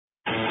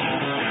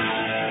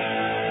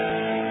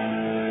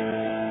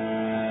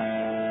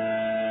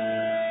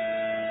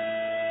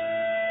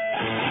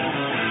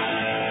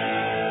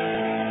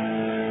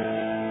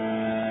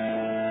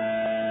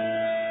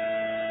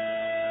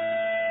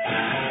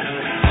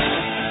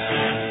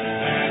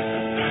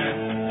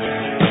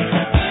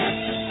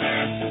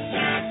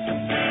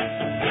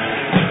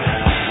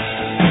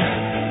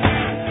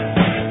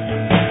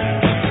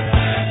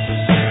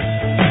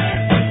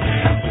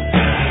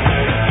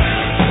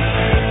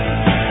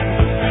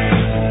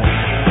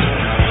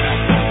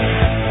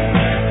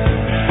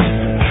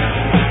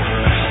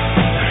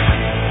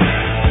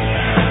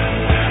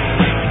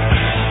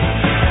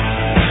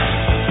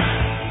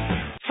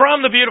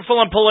From the beautiful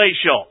and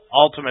palatial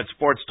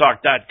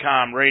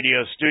UltimateSportsTalk.com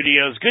radio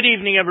studios, good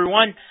evening,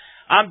 everyone.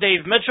 I'm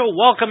Dave Mitchell,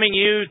 welcoming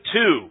you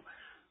to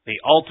the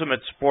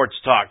Ultimate Sports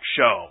Talk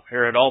show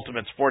here at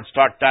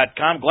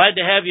UltimateSportsTalk.com. Glad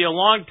to have you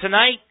along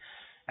tonight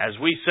as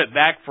we sit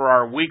back for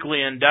our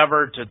weekly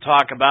endeavor to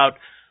talk about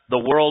the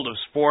world of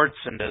sports.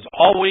 And as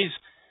always,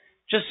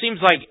 just seems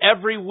like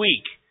every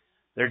week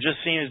there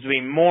just seems to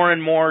be more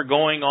and more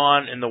going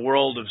on in the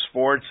world of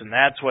sports, and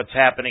that's what's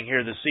happening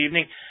here this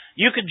evening.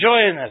 You can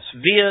join us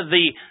via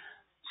the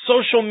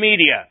social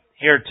media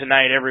here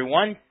tonight,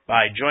 everyone,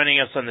 by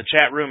joining us on the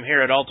chat room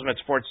here at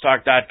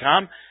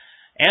UltimateSportsTalk.com.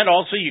 And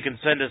also you can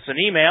send us an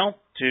email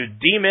to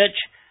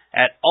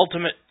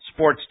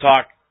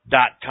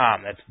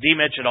dmitch@UltimateSportsTalk.com. That's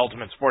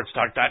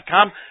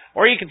dmitch@UltimateSportsTalk.com.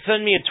 Or you can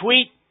send me a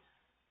tweet,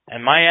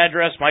 and my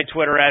address, my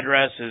Twitter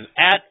address is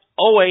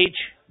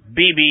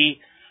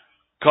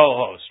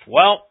 @OHBBCohost.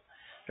 Well,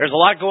 there's a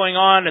lot going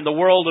on in the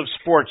world of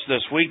sports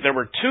this week. There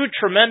were two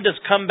tremendous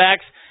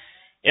comebacks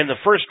in the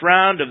first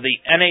round of the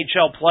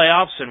NHL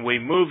playoffs, and we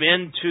move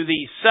into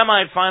the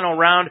semifinal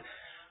round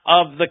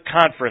of the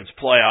conference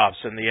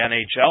playoffs in the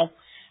NHL.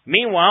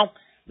 Meanwhile,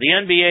 the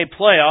NBA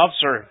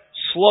playoffs are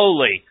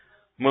slowly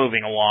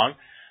moving along.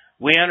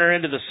 We enter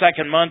into the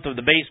second month of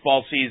the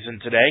baseball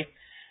season today.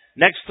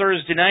 Next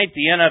Thursday night,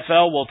 the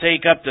NFL will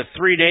take up to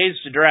 3 days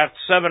to draft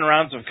 7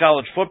 rounds of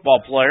college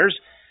football players.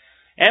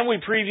 And we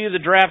preview the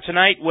draft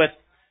tonight with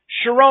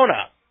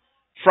Sharona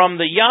from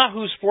the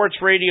Yahoo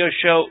Sports radio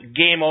show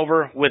Game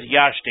Over with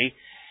Yashti,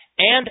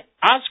 and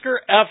Oscar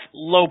F.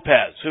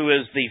 Lopez, who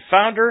is the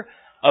founder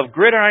of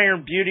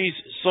Gridiron Beauty's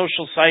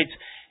social sites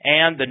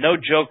and the No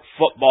Joke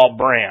Football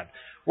brand.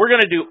 We're going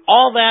to do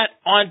all that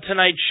on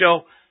tonight's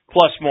show,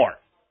 plus more.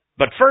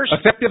 But first...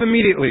 Effective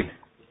immediately,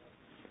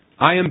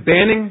 I am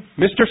banning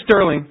Mr.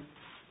 Sterling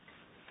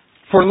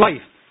for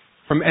life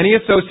from any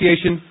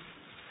association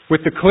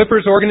with the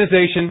Clippers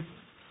organization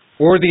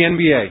or the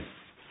NBA.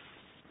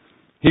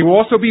 He will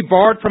also be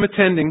barred from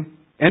attending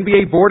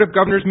NBA Board of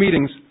Governors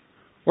meetings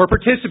or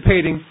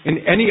participating in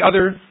any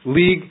other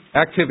league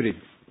activity.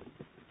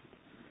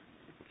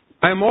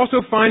 I am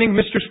also fining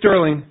Mr.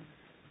 Sterling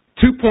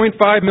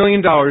 $2.5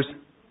 million,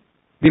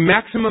 the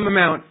maximum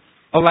amount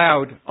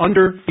allowed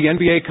under the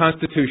NBA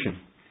Constitution.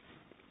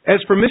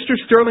 As for Mr.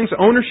 Sterling's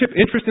ownership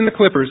interest in the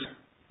Clippers,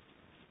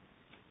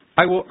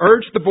 I will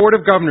urge the Board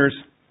of Governors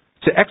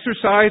to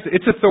exercise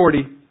its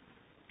authority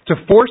to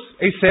force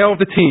a sale of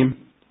the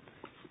team,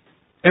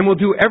 and will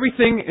do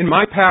everything in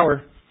my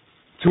power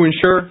to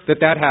ensure that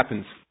that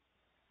happens.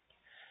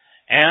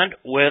 And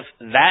with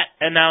that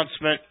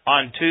announcement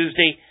on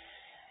Tuesday,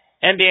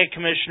 NBA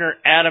Commissioner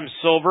Adam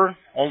Silver,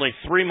 only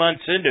 3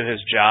 months into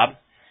his job,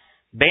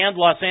 banned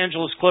Los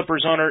Angeles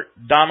Clippers owner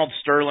Donald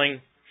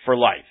Sterling for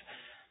life.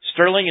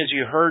 Sterling, as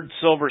you heard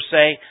Silver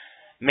say,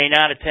 may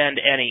not attend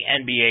any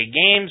NBA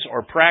games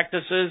or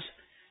practices,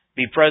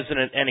 be present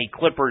at any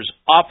Clippers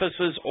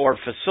offices or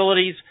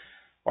facilities,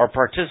 or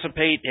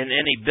participate in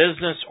any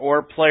business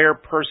or player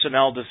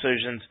personnel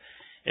decisions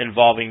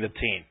involving the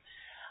team.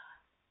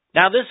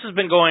 Now, this has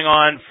been going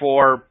on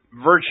for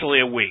virtually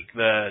a week.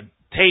 The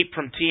tape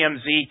from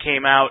TMZ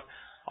came out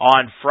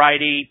on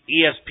Friday.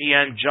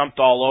 ESPN jumped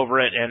all over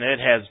it, and it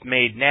has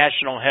made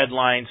national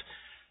headlines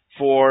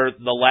for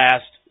the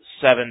last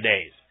 7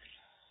 days.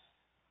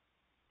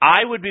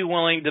 I would be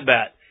willing to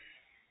bet,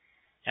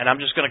 and I'm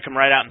just going to come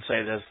right out and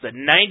say this, that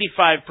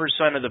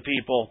 95% of the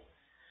people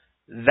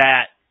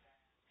that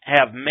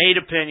have made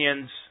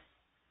opinions,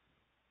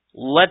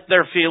 let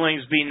their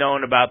feelings be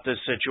known about this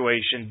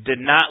situation, did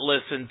not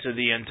listen to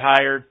the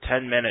entire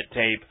 10-minute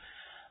tape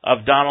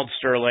of Donald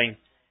Sterling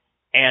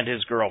and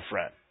his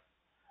girlfriend.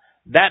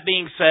 That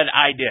being said,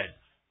 I did.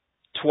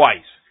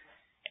 Twice.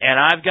 And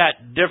I've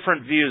got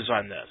different views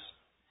on this.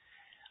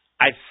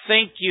 I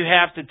think you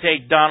have to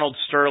take Donald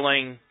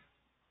Sterling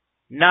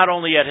not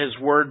only at his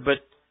word,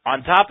 but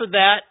on top of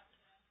that,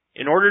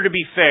 in order to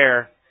be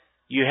fair,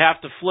 you have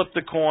to flip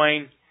the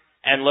coin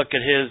and look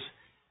at his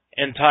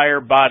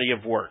entire body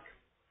of work.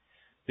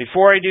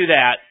 Before I do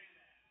that,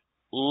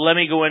 let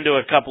me go into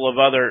a couple of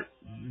other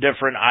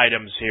different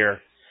items here.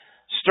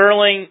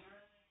 Silver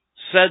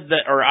said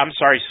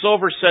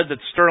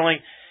that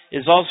Sterling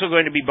is also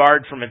going to be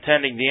barred from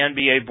attending the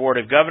NBA Board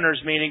of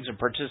Governors meetings and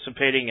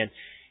participating in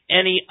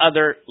any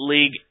other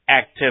league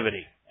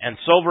activity. And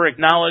Silver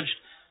acknowledged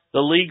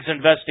the league's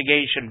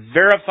investigation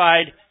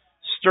verified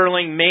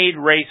Sterling made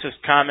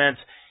racist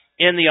comments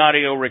in the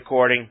audio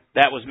recording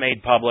that was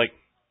made public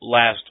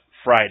last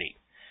Friday.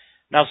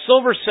 Now,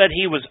 Silver said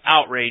he was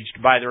outraged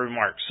by the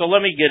remarks, so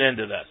let me get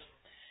into this.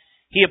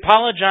 He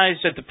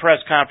apologized at the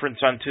press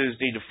conference on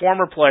Tuesday to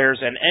former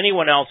players and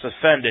anyone else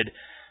offended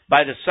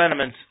by the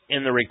sentiments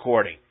in the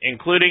recording,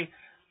 including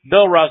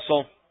Bill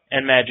Russell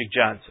and Magic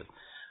Johnson.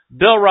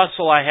 Bill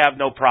Russell I have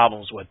no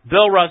problems with.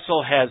 Bill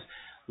Russell has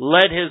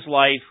led his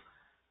life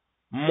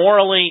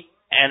morally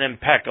and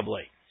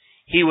impeccably.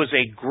 He was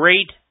a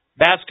great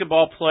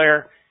basketball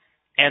player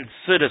and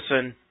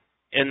citizen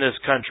in this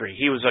country.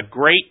 He was a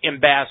great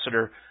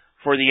ambassador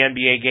for the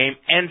NBA game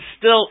and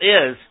still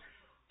is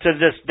to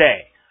this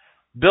day.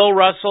 Bill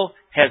Russell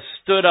has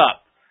stood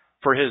up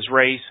for his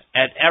race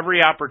at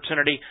every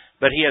opportunity,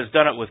 but he has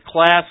done it with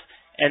class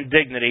and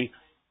dignity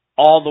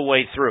all the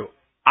way through.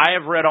 I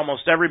have read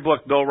almost every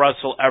book Bill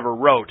Russell ever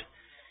wrote,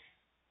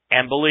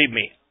 and believe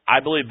me, I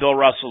believe Bill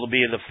Russell will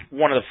be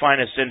one of the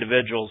finest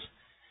individuals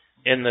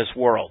in this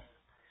world.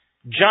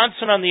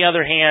 Johnson, on the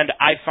other hand,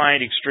 I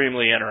find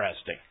extremely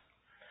interesting.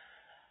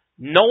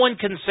 No one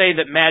can say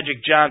that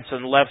Magic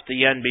Johnson left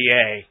the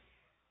NBA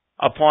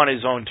upon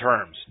his own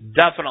terms.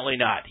 Definitely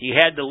not. He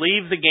had to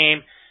leave the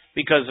game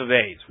because of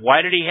AIDS.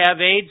 Why did he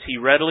have AIDS? He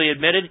readily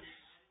admitted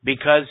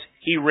because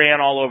he ran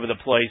all over the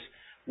place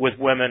with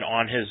women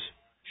on his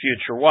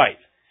future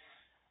wife.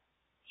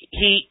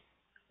 He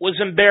was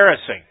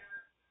embarrassing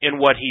in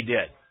what he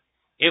did.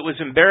 It was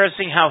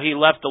embarrassing how he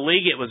left the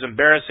league. It was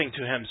embarrassing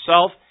to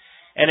himself,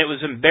 and it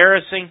was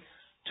embarrassing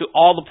to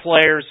all the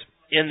players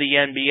in the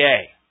NBA.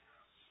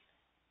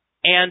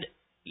 And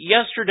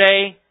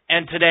yesterday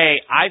and today,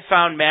 I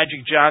found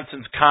Magic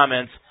Johnson's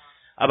comments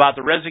about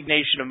the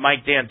resignation of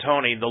Mike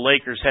D'Antoni, the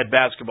Lakers head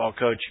basketball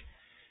coach,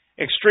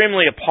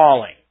 extremely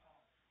appalling,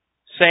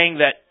 saying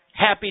that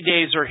happy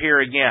days are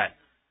here again.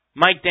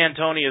 Mike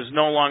D'Antoni is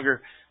no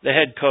longer the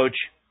head coach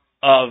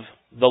of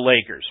the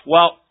Lakers.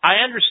 Well,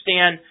 I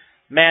understand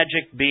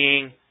Magic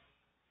being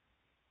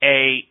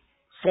a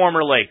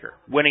former Laker,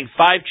 winning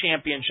 5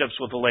 championships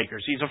with the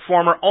Lakers. He's a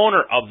former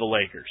owner of the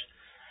Lakers.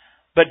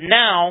 But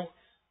now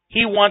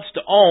he wants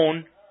to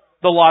own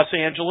the Los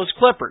Angeles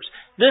Clippers.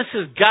 This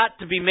has got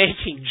to be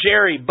making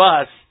Jerry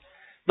Buss,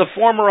 the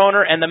former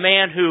owner and the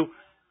man who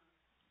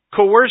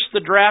coerced the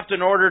draft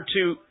in order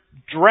to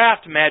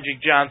draft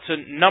Magic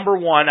Johnson, number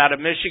 1 out of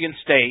Michigan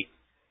State.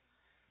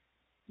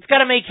 It's got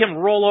to make him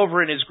roll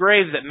over in his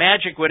grave that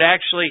Magic would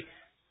actually,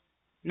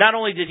 not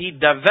only did he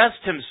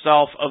divest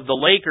himself of the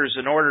Lakers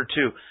in order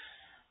to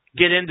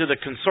get into the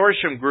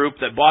consortium group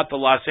that bought the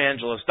Los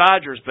Angeles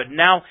Dodgers, but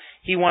now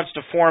he wants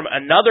to form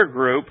another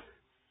group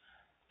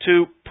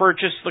to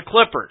purchase the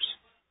Clippers.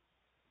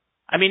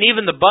 I mean,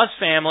 even the Buss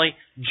family,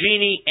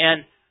 Jeannie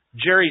and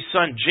Jerry's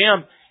son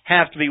Jim,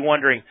 have to be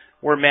wondering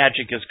where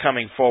Magic is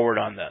coming forward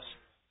on this.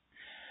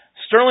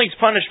 Sterling's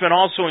punishment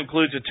also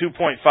includes a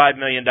 $2.5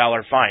 million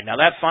fine. Now,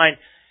 that fine,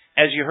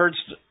 as you heard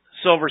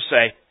Silver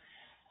say,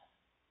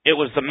 it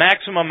was the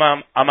maximum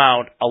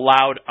amount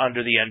allowed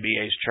under the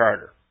NBA's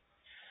charter.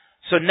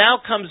 So now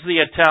comes the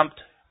attempt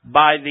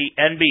by the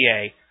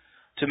NBA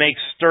to make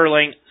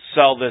Sterling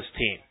sell this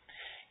team.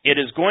 It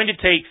is going to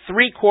take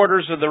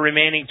 3/4 of the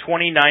remaining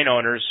 29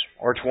 owners,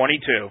 or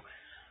 22,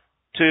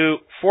 to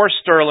force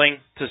Sterling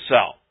to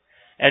sell.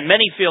 And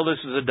many feel this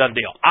is a done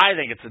deal. I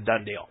think it's a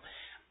done deal.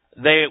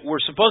 They were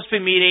supposed to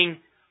be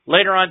meeting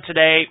later on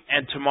today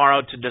and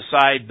tomorrow to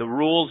decide the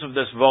rules of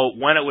this vote,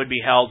 when it would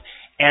be held,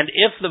 and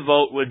if the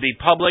vote would be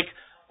public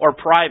or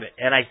private.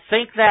 And I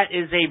think that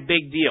is a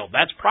big deal.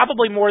 That's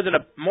probably more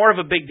of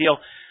a big deal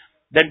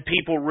than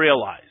people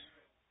realize.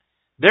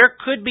 There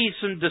could be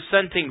some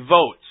dissenting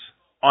votes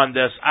on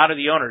this out of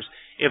the owners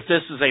if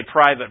this is a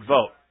private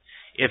vote.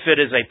 If it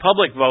is a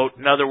public vote,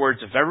 in other words,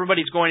 if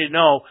everybody's going to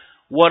know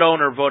what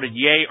owner voted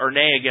yay or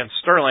nay against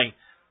Sterling,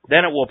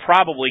 then it will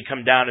probably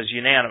come down as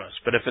unanimous.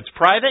 But if it's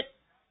private,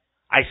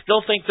 I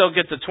still think they'll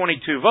get the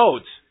 22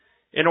 votes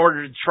in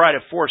order to try to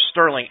force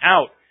Sterling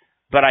out,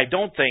 but I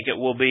don't think it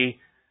will be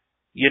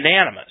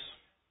unanimous.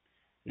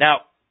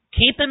 Now,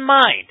 keep in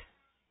mind,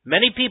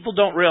 many people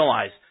don't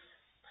realize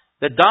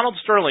that Donald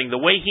Sterling, the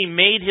way he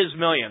made his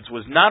millions,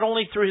 was not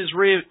only through his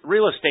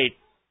real estate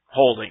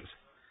holdings,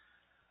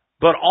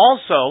 but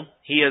also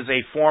he is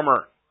a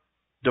former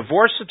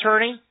divorce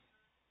attorney,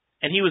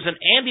 and he was an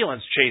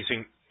ambulance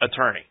chasing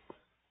attorney.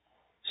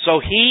 So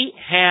he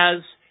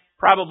has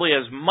probably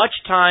as much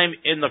time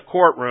in the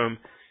courtroom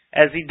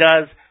as he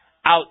does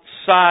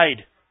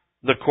outside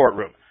the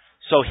courtroom.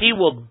 So he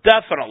will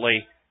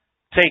definitely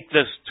take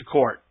this to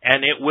court,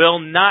 and it will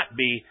not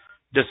be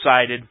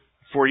decided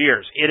for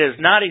years. It is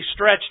not a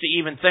stretch to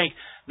even think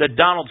that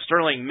Donald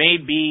Sterling may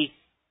be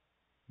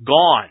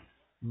gone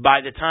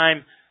by the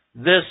time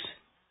this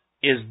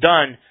is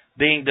done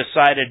being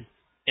decided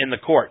in the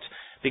courts.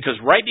 Because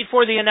right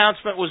before the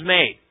announcement was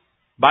made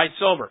by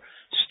Silver,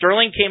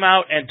 Sterling came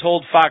out and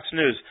told Fox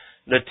News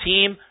the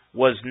team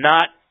was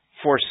not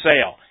for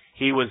sale.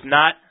 He was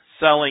not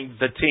selling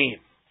the team.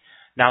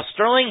 Now,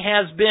 Sterling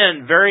has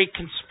been very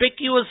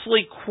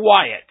conspicuously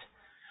quiet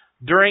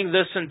during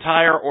this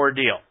entire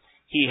ordeal.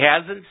 He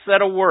hasn't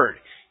said a word.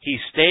 He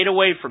stayed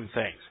away from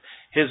things.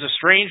 His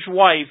estranged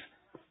wife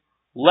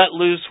let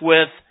loose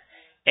with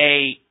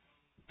a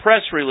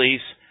press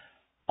release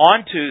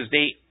on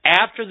Tuesday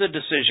after the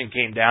decision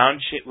came down.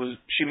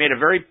 She made a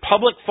very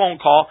public phone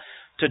call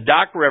to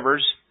Doc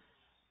Rivers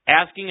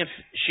asking if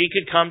she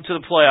could come to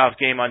the playoff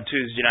game on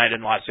Tuesday night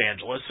in Los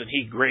Angeles, and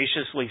he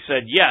graciously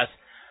said yes.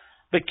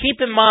 But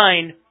keep in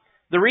mind,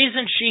 the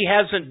reason she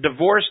hasn't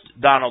divorced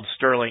Donald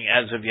Sterling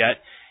as of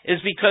yet is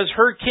because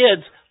her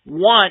kids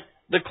want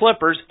the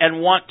Clippers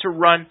and want to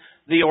run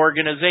the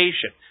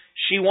organization.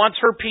 She wants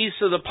her piece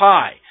of the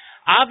pie.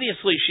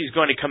 Obviously, she's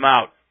going to come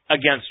out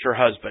against her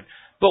husband.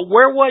 But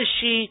where was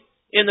she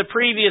in the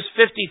previous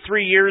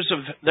 53 years of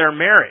their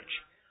marriage.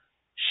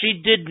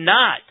 She did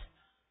not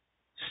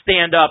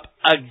stand up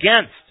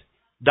against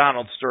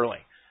Donald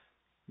Sterling.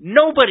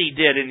 Nobody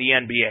did in the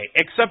NBA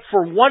except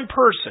for one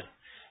person,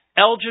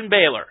 Elgin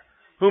Baylor,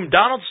 whom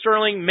Donald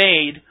Sterling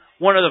made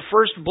one of the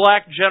first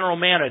black general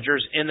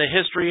managers in the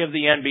history of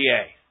the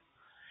NBA.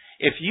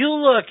 If you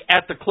look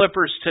at the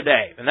Clippers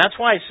today, and that's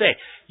why I say,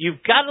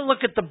 you've got to look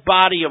at the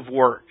body of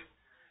work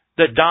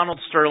that Donald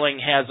Sterling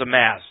has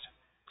amassed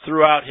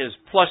throughout his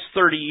plus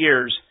 30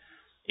 years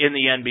in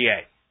the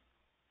NBA.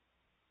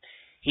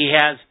 He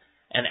has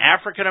an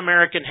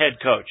African-American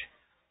head coach.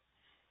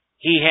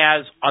 He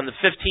has, on the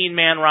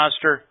 15-man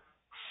roster,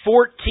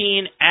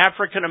 14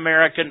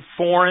 African-American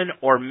foreign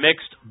or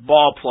mixed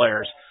ball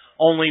players.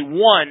 Only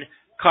one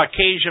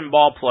Caucasian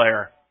ball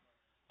player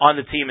on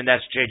the team, and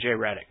that's J.J.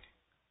 Redick.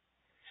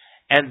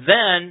 And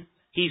then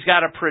he's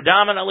got a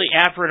predominantly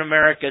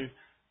African-American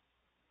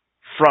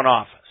front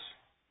office.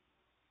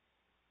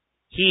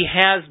 He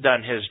has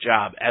done his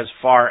job as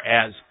far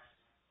as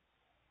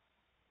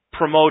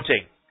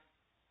promoting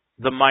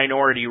the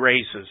minority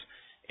races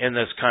in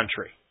this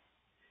country.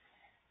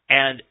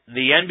 And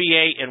the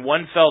NBA, in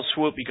one fell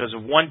swoop, because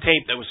of one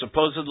tape that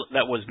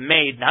was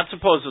made, not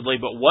supposedly,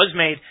 but was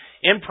made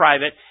in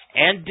private,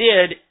 and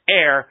did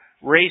air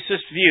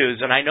racist views,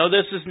 and I know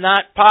this is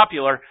not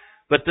popular,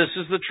 but this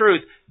is the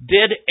truth,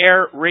 did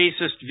air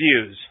racist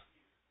views.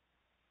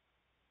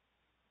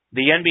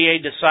 The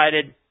NBA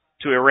decided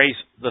to erase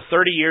the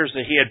 30 years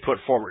that he had put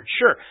forward.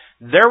 Sure,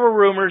 there were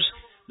rumors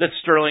that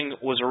Sterling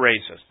was a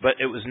racist, but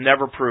it was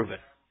never proven.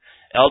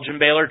 Elgin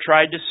Baylor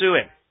tried to sue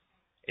him.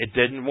 It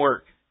didn't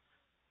work.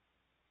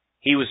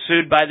 He was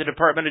sued by the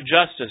Department of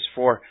Justice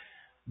for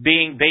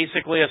being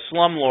basically a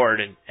slumlord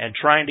and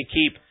trying to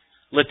keep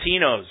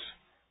Latinos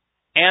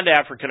and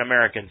African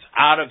Americans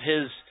out of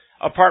his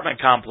apartment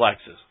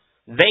complexes.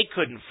 They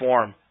couldn't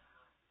form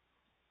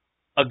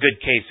a good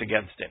case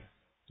against him.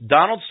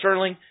 Donald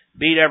Sterling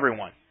beat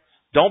everyone.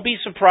 Don't be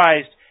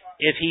surprised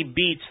if he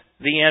beats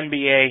the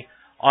NBA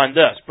on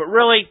this. But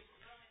really,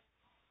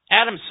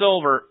 Adam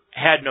Silver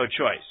had no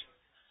choice.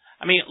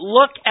 I mean,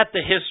 look at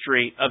the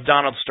history of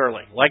Donald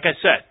Sterling. Like I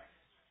said,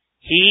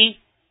 he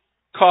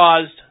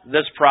caused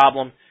this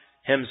problem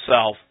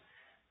himself.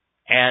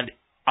 And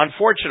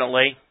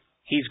unfortunately,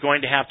 he's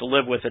going to have to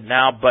live with it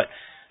now. But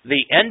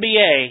the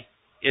NBA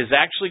is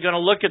actually going to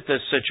look at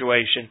this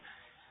situation.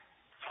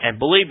 And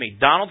believe me,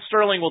 Donald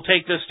Sterling will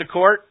take this to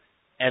court,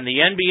 and the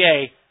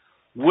NBA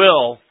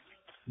will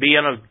be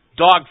in a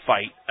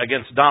dogfight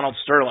against Donald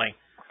Sterling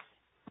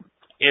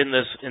in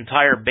this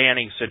entire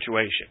banning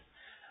situation.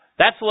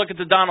 That's a look at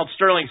the Donald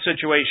Sterling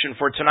situation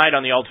for tonight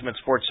on the Ultimate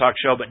Sports Talk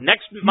Show. But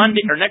next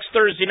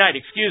Thursday night,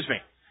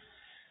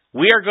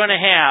 we are going to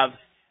have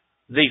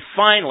the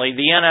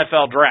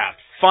NFL draft.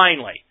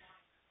 Finally.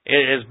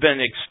 It has been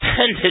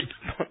extended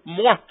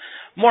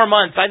more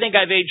months. I think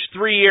I've aged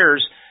 3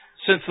 years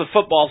since the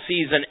football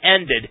season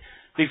ended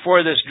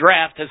before this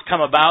draft has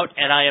come about,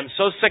 and I am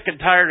so sick and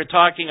tired of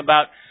talking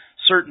about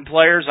certain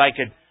players I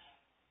could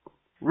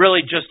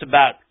really just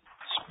about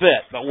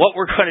spit. But what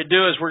we're going to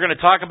do is we're going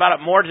to talk about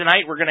it more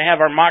tonight. We're going to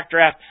have our mock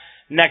draft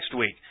next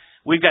week.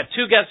 We've got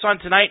two guests on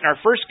tonight, and our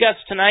first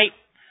guest tonight,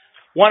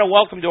 want to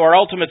welcome to our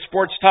Ultimate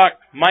Sports Talk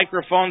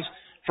microphones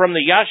from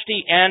the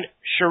Yashti and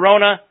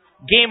Sharona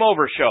Game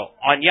Over Show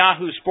on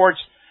Yahoo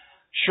Sports.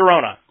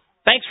 Sharona,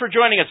 thanks for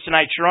joining us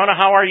tonight. Sharona,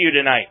 how are you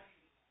tonight?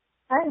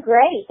 I'm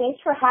great. Thanks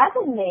for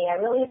having me. I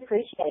really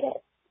appreciate it.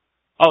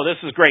 Oh, this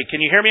is great.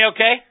 Can you hear me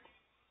okay?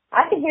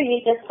 I can hear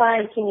you just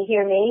fine. Can you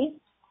hear me?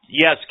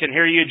 Yes, can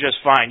hear you just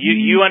fine.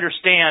 You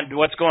understand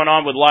what's going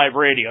on with live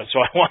radio, so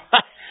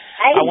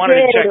I wanted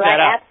to check that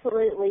out. I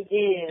absolutely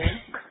do.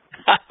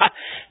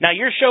 Now,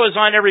 your show is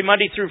on every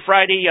Monday through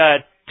Friday,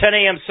 10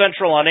 a.m.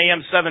 Central on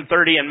AM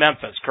 730 in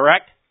Memphis,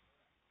 correct?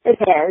 It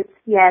is,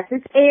 yes.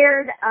 It's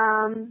aired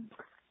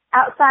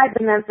outside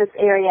the Memphis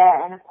area,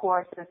 and of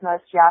course, as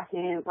most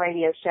Yahoo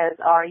radio shows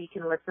are, you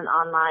can listen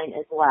online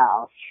as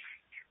well.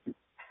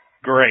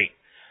 Great.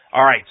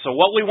 All right, so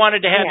what we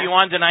wanted to have you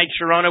on tonight,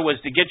 Sharona, was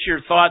to get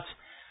your thoughts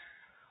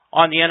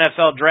on the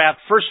NFL draft.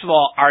 First of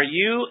all, are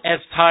you as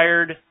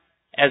tired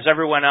as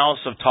everyone else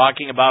of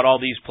talking about all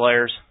these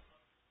players?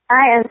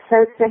 I am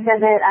so sick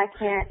of it, I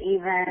can't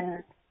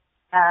even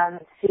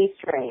see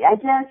straight. I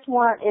just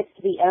want it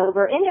to be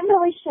over, and it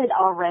really should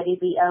already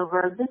be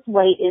over. This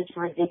wait is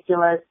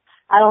ridiculous.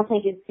 I don't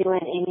think it's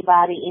doing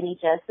anybody any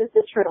justice.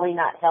 It's really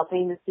not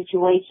helping the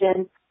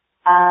situation.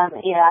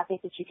 I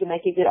think that you can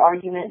make a good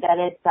argument that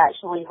it's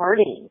actually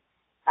hurting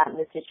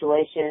the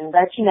situation.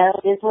 But,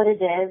 it is what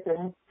it is.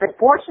 But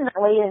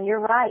fortunately, and you're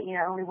right,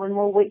 only one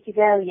more week to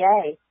go.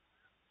 Yay.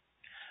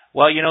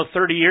 Well,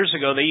 30 years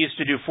ago, they used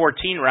to do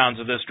 14 rounds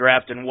of this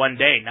draft in one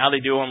day. Now they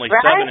do only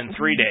 7 in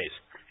 3 days.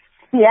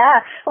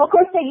 Yeah. Well, of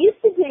course, they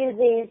used to do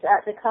these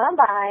at the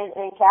combine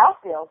in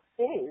Cowfield,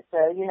 too.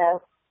 So,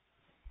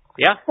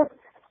 Yeah,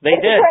 they did.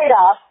 It's a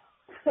trade-off.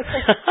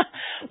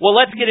 Well,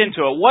 let's get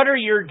into it. What are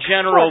your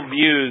general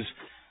views,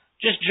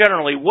 just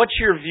generally, what's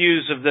your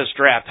views of this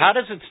draft? How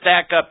does it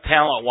stack up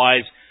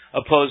talent-wise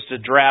opposed to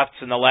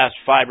drafts in the last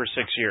 5 or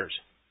 6 years?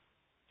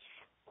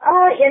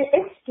 And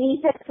it's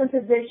deep at some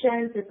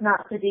positions. It's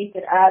not so deep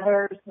at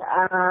others.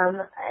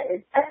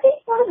 I think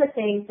one of the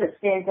things that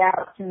stands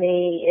out to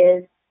me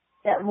is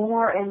that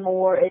more and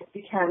more it's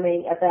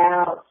becoming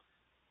about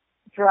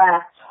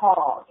draft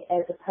talk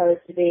as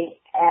opposed to being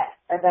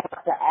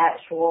about the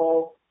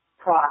actual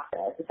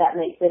process, if that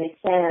makes any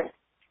sense.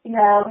 You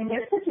know, I mean,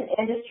 there's such an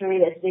industry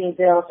that's being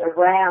built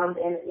around,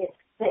 and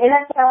the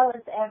NFL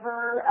is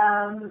ever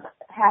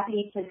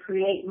happy to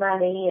create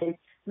money and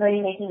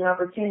money-making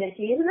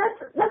opportunities, and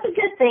that's a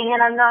good thing.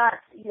 And I'm not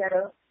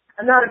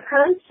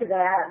opposed to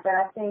that, but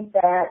I think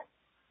that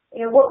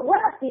what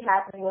I see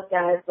happening with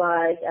guys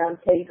like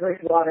Teddy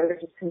Bridgewater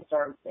just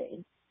concerns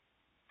me.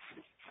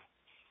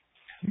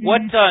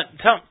 What?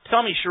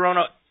 Tell me,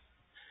 Sherronna,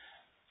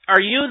 are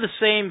you the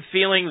same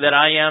feeling that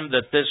I am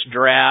that this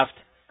draft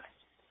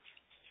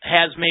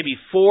has maybe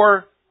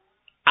 4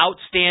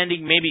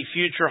 outstanding, maybe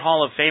future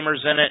Hall of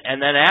Famers in it,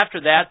 and then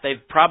after that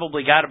they've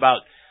probably got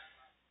about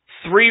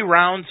 3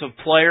 rounds of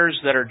players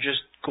that are just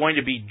going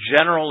to be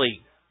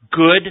generally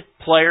good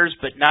players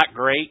but not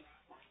great?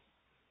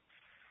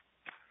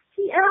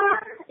 Yeah,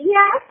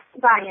 I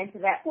can buy into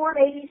that. 4,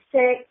 maybe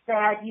 6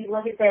 that you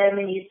look at them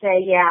and you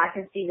say, yeah, I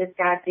can see this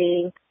guy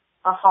being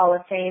a Hall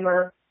of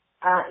Famer.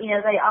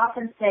 They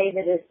often say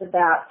that it's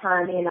about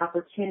timing and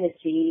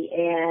opportunity,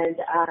 and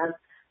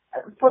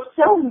for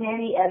so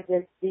many of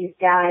these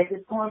guys,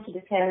 it's going to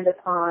depend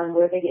upon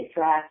where they get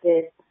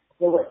drafted,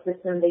 what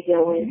system they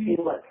go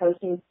into, what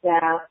coaching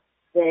staff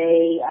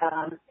they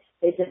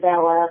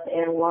develop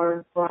and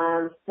learn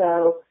from.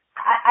 So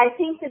I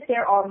think that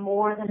there are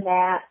more than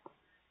that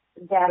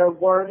are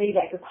worthy,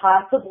 that could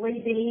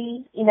possibly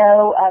be,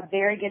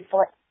 very good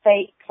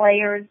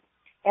players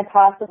and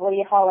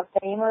possibly Hall of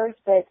Famers,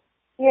 but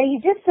you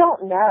just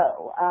don't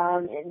know.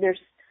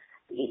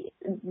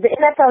 The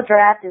NFL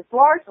draft is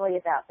largely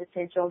about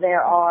potential.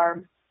 There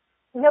are,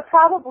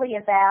 probably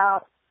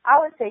about, I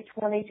would say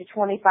 20 to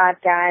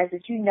 25 guys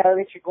that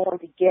that you're going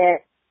to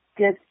get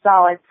good,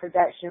 solid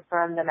production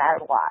from no matter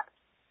what,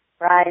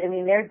 right? I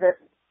mean, there's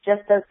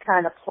just those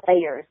kind of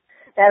players.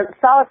 Now,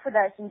 solid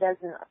production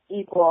doesn't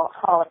equal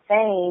Hall of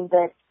Fame,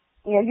 but,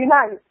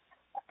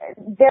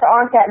 there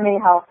aren't that many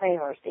Hall of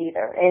Famers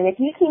either. And if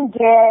you can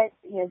get,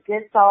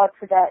 good, solid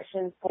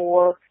production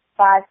for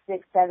 5,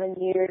 6, 7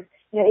 years,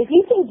 if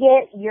you can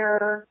get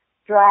your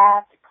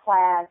draft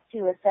class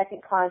to a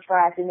second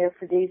contract and they're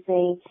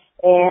producing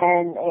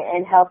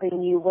and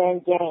helping you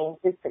win games,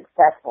 it's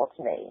successful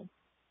to me.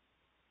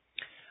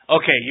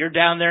 Okay, you're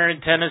down there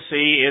in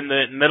Tennessee in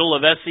the middle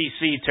of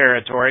SEC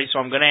territory, so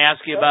I'm going to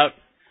ask you about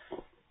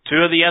 2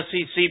 of the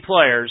SEC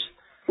players.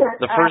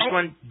 The first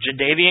one,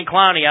 Jadeveon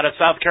Clowney out of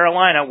South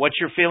Carolina. What's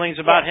your feelings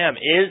about him?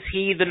 Is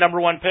he the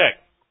number 1 pick?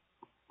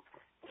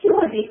 He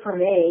would be for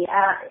me.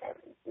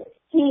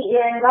 He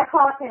is. I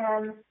called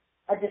him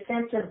a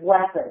defensive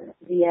weapon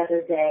the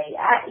other day.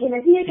 He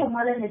is a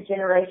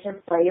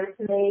one-in-a-generation player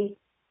to me.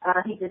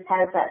 He just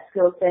has that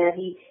skill set.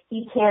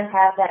 He can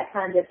have that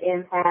kind of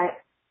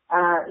impact.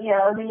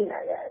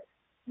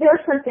 There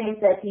are some things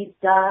that he's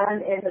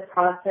done in the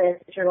process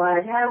that you're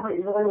like, I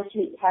really wish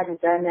he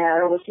hadn't done that,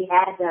 or wish he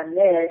had done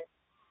this.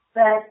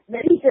 But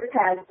he just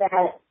has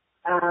that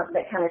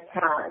kind of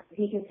talent.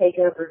 He can take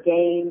over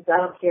games. I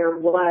don't care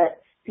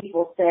what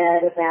people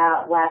said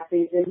about last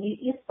season.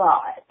 You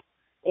saw it.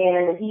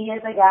 And he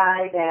is a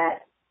guy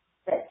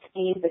that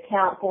teams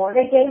account for,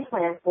 they game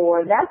plan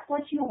for. That's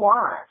what you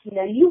want.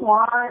 You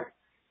want,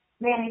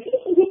 man, if you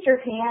can get your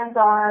hands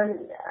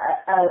on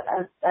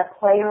a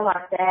player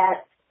like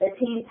that, the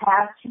teams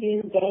have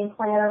to game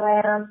plan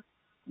around,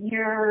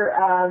 you're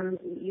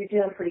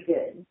doing pretty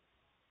good.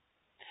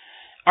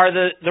 Are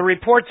the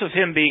reports of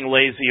him being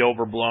lazy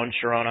overblown,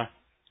 Sherronna?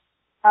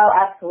 Oh,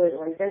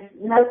 absolutely. There's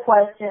no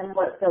question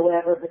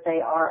whatsoever that they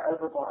are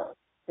overblown.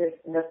 There's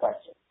no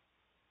question.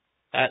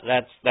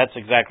 That's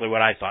exactly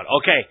what I thought.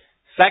 Okay,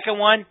 second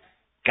one,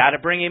 got to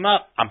bring him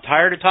up. I'm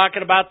tired of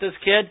talking about this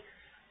kid,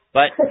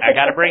 but I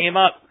got to bring him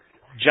up.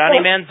 Johnny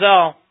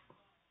Manziel.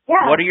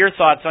 Yeah. What are your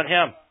thoughts on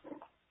him?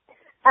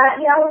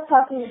 I was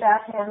talking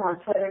about him on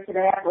Twitter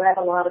today. I've read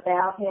a lot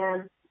about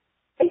him.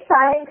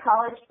 Exciting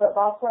college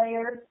football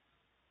player.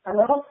 A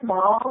little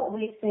small.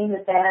 We've seen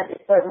that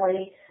is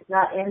certainly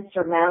not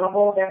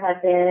insurmountable. There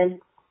have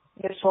been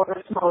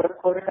shorter, smaller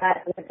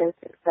quarterbacks that have been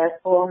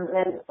successful.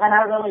 And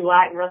I really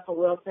like Russell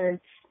Wilson.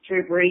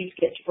 Drew Brees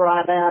gets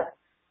brought up.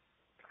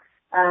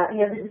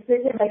 The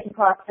decision-making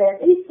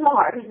process. He's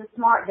smart. He's a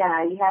smart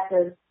guy. You have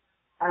to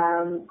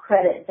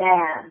credit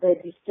that,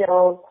 but you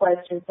still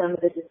question some of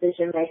the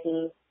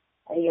decision-making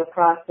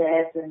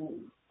process.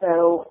 And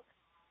so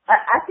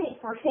I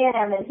think for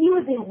him, and he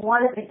would be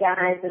one of the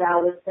guys that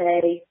I would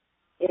say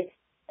it's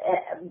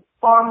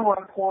far more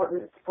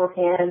important for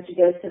him to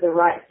go to the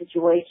right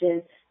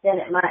situation than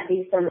it might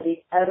be some of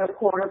these other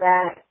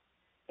quarterbacks.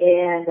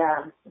 And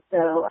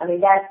so, I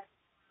mean,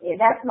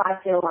 that's my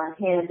feel on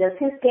him. Does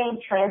his game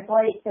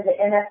translate to the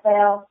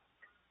NFL?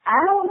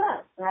 I don't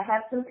know. I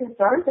have some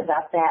concerns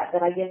about that,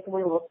 but I guess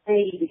we will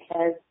see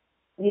because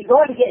He's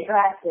going to get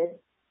drafted.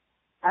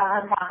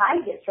 How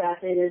high he gets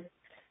drafted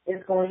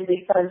is going to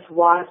be fun to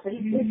watch, but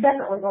he's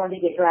definitely going to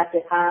get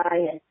drafted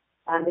high, and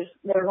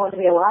there are going to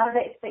be a lot of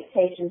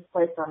expectations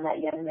placed on that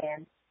young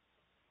man.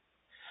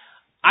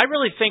 I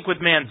really think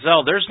with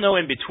Manziel, there's no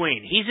in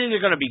between. He's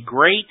either going to be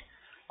great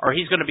or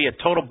he's going to be a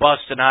total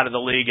bust and out of the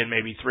league in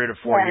maybe 3 to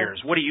 4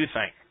 years. What do you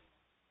think?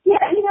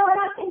 Yeah, and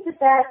I think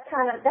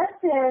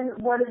that's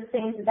been one of the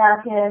things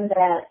about him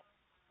that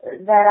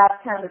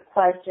I've kind of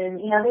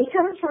questioned. He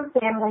comes from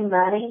family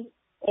money,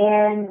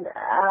 and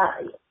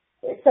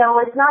so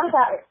it's not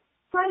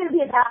trying to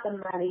be about the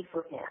money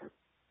for him.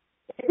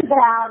 It's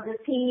about, does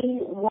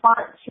he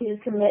want to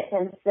commit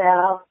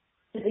himself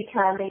to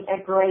becoming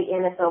a great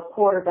NFL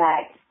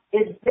quarterback?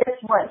 Is this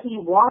what he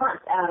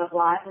wants out of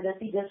life, or does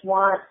he just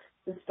want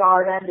the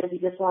stardom? Does he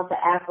just want the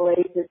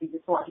accolades? Does he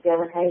just want to go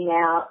and hang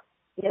out,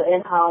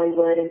 in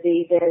Hollywood and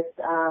be this,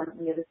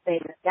 this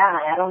famous guy?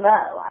 I don't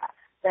know.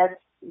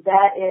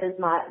 That is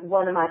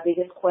one of my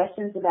biggest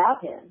questions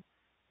about him.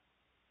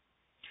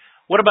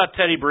 What about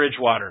Teddy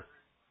Bridgewater?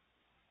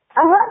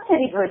 I love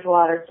Teddy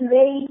Bridgewater. To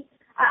me,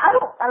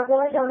 I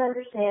really don't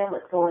understand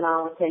what's going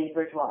on with Teddy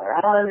Bridgewater.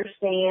 I don't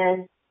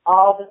understand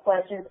all the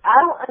questions.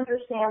 I don't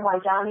understand why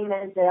Johnny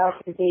Manziel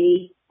can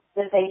be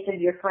the face of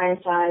your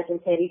franchise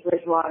and Teddy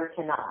Bridgewater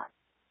cannot.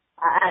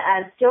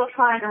 I'm still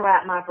trying to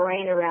wrap my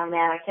brain around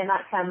that. I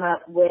cannot come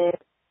up with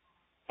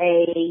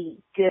a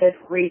good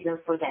reason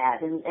for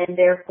that. And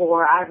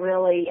therefore, I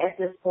really, at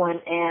this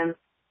point, am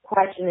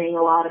questioning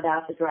a lot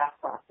about the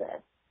draft process.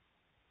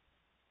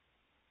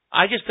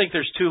 I just think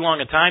there's too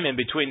long a time in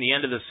between the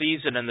end of the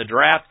season and the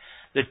draft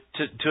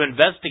to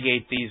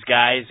investigate these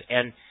guys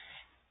and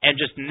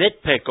just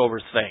nitpick over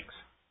things.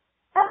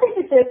 I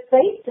think that there's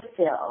space to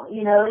fill.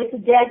 It's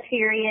a dead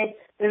period.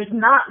 There's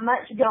not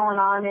much going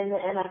on in the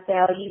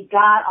NFL. You've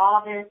got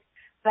all this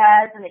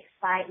buzz and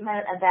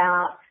excitement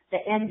about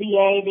the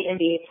NBA. The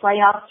NBA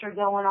playoffs are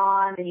going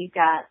on, and you've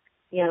got,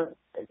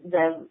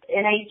 the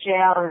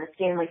NHL and the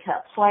Stanley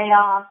Cup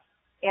playoffs.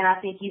 And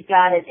I think you've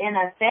got an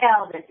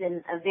NFL that's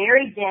in a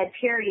very dead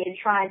period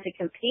trying to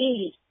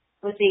compete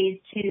with these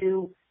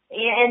two.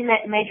 And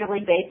Major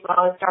League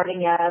Baseball is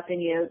starting up, and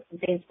some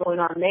things going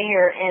on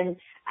there. And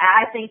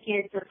I think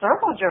it's a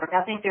circle jerk.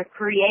 I think they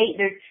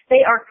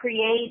are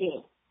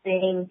creating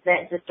things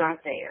that just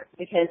aren't there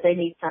because they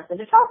need something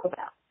to talk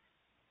about.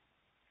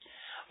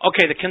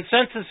 Okay, the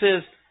consensus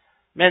is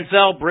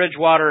Manziel,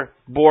 Bridgewater,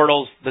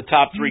 Bortles, the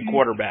top three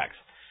quarterbacks.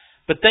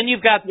 But then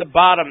you've got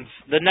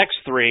the next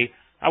three.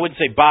 I wouldn't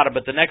say bottom,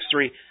 but the next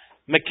three: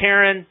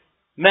 McCarron,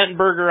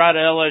 Mettenberger out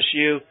of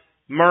LSU,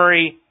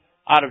 Murray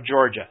out of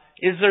Georgia.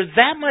 Is there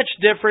that much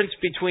difference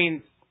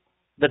between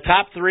the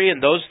top three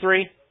and those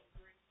three?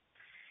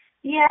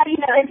 Yeah,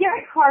 and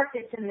Derek Carr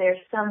fits in there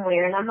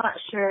somewhere, and I'm not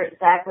sure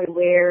exactly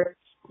where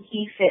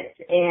he fits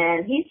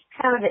in. He's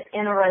kind of an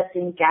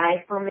interesting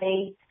guy for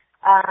me.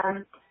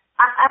 I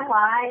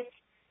like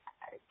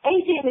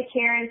A.J.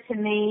 McCarron. To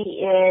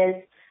me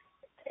is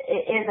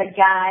a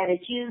guy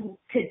that you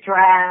could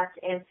draft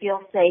and feel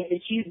safe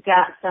that you've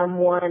got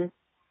someone.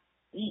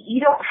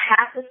 You don't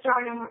have to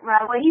start him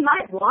right away. You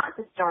might want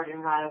to start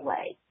him right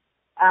away.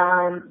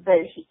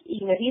 But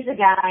he's a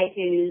guy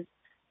who's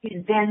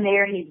been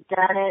there, he's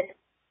done it.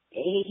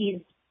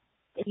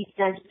 He's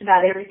done just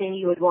about everything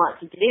you would want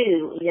to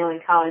do, in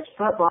college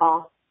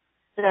football.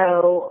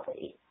 So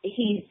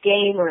he's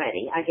game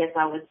ready, I guess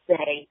I would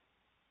say.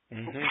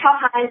 Mm-hmm. How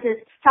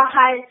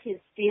high is his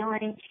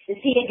ceiling? Is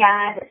he a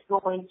guy that's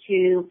going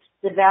to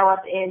develop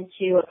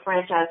into a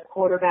franchise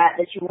quarterback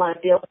that you want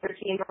to build your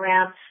team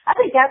around? I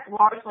think that's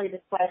largely the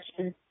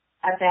question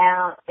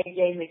about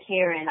A.J.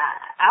 McCarron.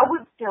 I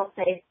would still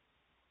say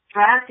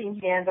drafting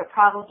him, but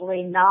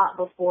probably not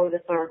before the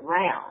third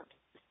round.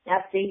 I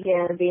see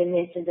him being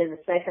mentioned in the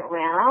second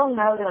round. I don't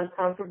know that I'm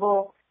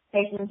comfortable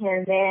taking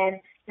him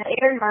then. Now,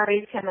 Aaron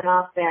Murray's coming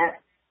off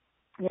that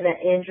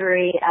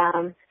injury.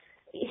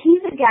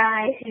 He's a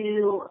guy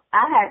who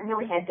I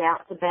really had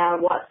doubts about.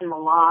 I watched him a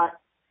lot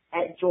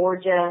at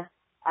Georgia.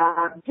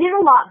 Did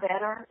a lot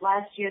better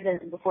last year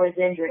than before his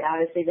injury,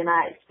 obviously, than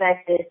I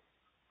expected.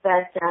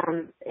 But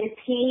is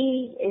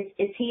he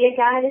a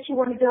guy that you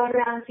want to build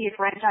around? Is he a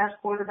franchise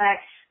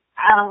quarterback?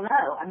 I don't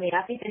know. I mean,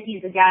 I think that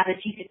he's a guy that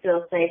you could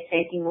feel safe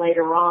taking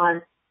later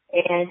on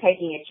and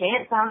taking a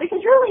chance on, because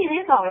really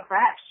it is all a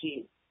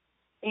crapshoot.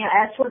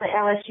 As for the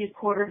LSU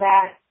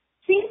quarterback,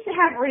 seems to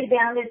have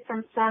rebounded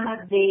from some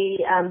of the,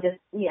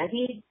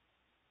 he's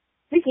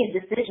speaking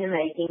of decision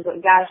making,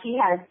 but gosh, he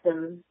has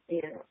some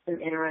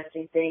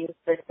interesting things.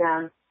 But,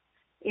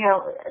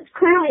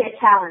 clearly a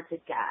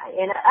talented guy.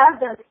 And of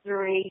those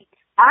three,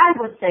 I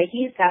would say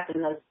he's got the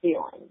most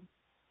ceiling.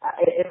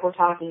 If we're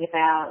talking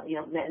about,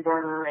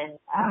 Mettenberger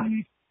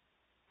and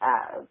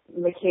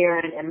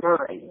McCarron and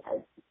Murray,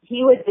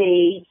 he would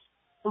be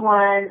the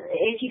one.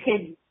 If you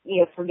could,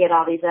 forget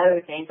all these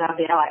other things, I'd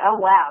be like, oh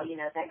wow,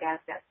 that guy's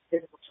got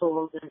physical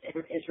tools and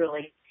is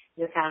really,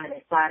 kind of an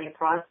exciting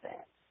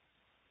prospect.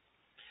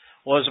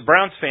 Well, as a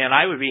Browns fan,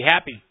 I would be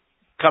happy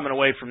coming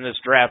away from this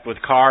draft with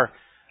Carr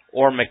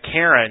or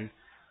McCarron.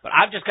 But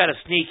I've just got a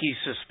sneaky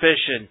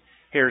suspicion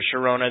here,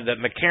 Sharona, that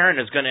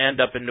McCarron is going to end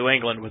up in New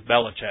England with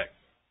Belichick.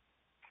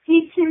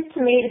 He seems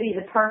to me to be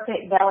the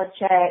perfect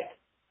Belichick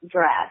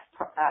draft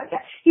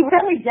guy. He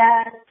really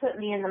does put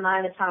me in the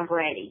mind of Tom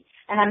Brady.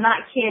 And I'm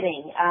not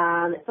kidding.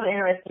 It's so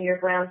interesting you're a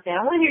Browns fan.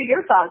 I want to hear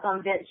your thoughts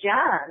on Vince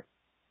Young.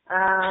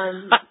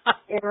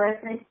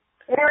 Interesting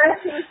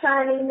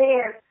signing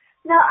there.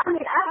 No, I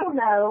mean, I don't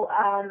know.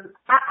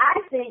 I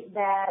think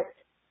that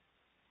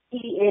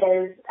he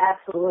is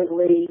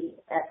absolutely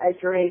a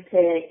dream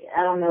pick.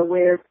 I don't know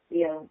where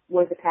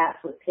the Pats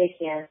would pick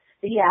him.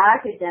 But yeah, I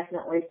could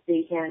definitely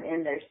see him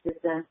in their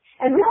system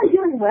and really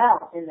doing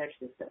well in their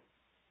system.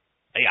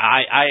 Yeah,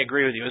 I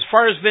agree with you. As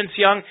far as Vince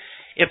Young,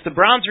 if the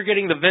Browns are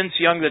getting the Vince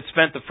Young that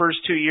spent the first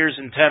 2 years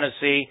in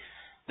Tennessee,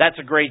 that's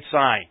a great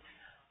sign.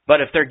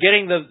 But if they're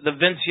getting the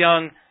Vince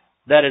Young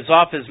that is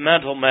off his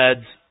mental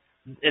meds,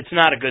 it's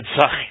not a good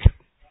sign.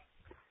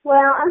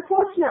 Well,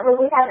 unfortunately,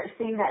 we haven't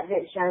seen that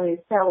Vince Young in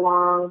so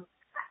long.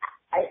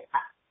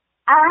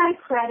 I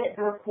credit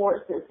the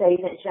reports that say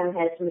Vince Young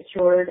has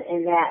matured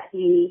and that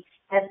he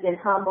has been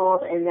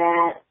humbled and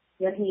that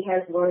he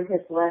has learned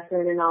his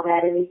lesson and all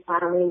that, and he's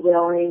finally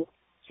willing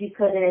to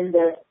put in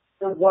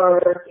the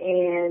work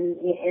and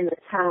the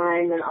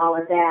time and all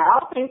of that.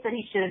 All things that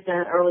he should have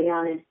done early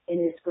on in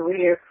his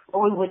career,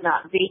 or we would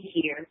not be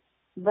here.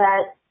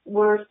 But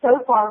we're so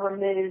far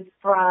removed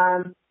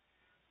from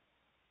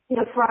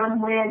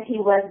when he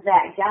was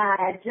that guy.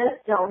 I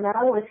just don't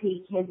know if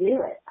he can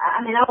do it.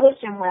 I mean, I wish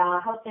him well.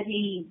 I hope that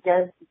he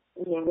does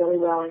really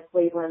well in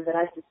Cleveland, but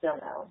I just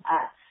don't know.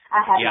 I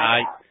have no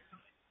doubt.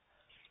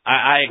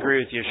 I agree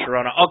with you,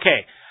 Sharona.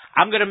 Okay,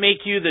 I'm going to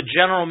make you the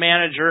general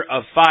manager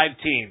of 5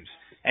 teams,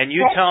 and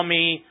you tell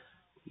me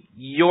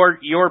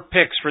your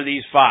picks for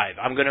these 5.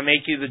 I'm going to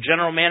make you the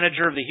general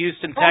manager of the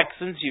Houston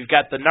Texans. You've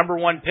got the number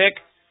 1 pick.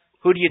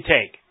 Who do you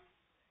take?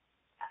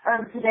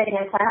 Today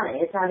in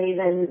Clowney. It's not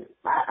even,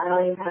 I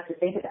don't even have to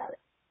think about it.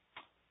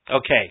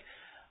 Okay.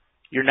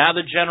 You're now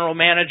the general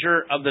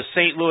manager of the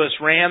St. Louis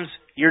Rams.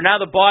 You're now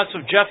the boss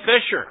of Jeff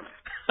Fisher.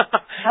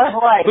 Oh,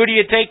 boy. Who do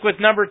you take with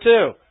number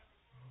 2?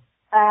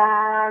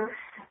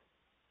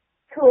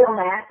 Khalil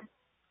Mack.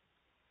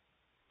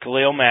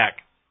 Khalil Mack.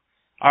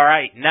 All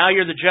right. Now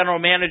you're the general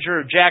manager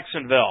of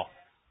Jacksonville.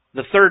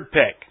 The 3rd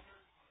pick.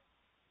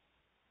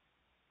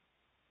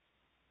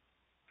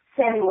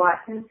 Sammy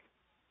Watkins.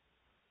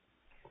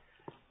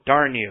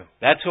 Darn you.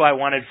 That's who I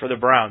wanted for the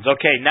Browns.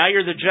 Okay, now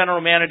you're the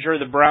general manager of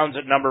the Browns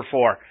at number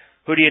 4.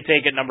 Who do you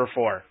take at number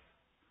 4?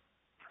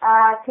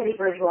 Teddy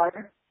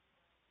Bridgewater.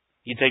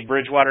 You take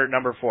Bridgewater at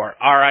number 4.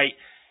 All right.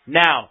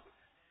 Now,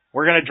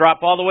 we're going to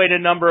drop all the way to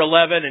number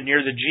 11, and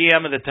you're the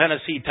GM of the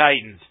Tennessee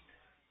Titans.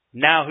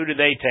 Now, who do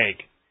they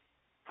take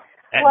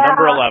at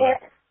number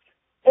 11?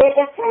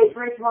 If Teddy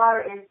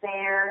Bridgewater is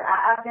there,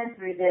 I've been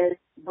through this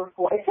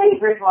before. If Teddy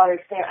Bridgewater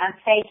is there, I'm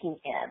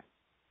taking him.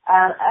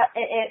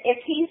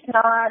 If he's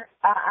not,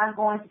 I'm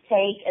going to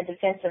take a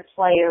defensive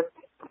player,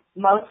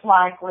 most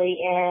likely,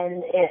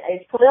 and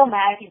it's Khalil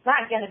Mack. He's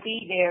not going to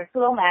be there.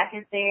 Khalil Mack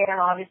is there. I'm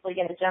obviously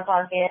going to jump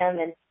on him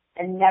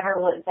and never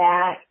look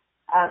back.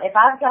 If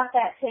I've got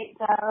that pick,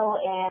 though,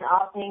 and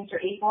all things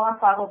are equal, I'm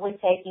probably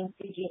taking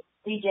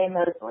C.J.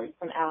 Mosley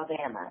from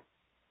Alabama.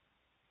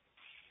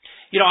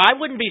 I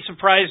wouldn't be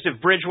surprised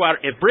if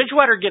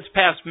Bridgewater gets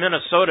past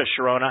Minnesota,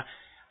 Sharona.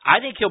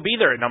 I think he'll be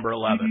there at number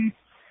 11. Mm-hmm.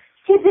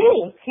 Could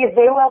be. Could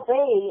very well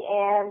be.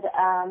 And,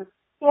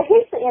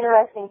 here's the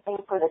interesting thing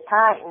for the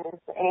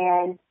Titans.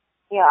 And,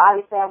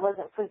 obviously I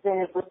wasn't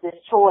presented with this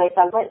choice.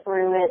 I went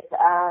through it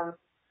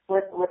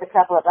with a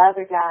couple of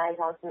other guys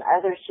on some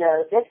other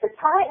shows. If the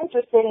Titans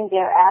are sitting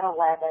there at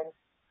 11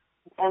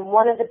 and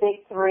one of the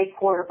big 3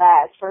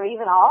 quarterbacks, or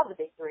even all the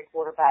big 3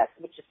 quarterbacks,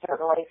 which is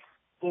certainly,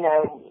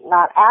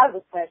 not out of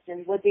the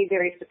question, would be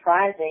very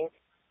surprising.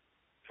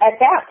 At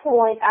that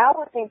point, I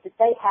would think that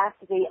they have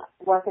to be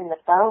working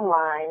the phone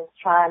lines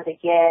trying to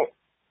get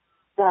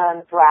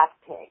some draft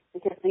picks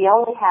because they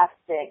only have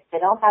 6. They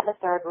don't have a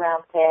 3rd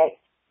round pick.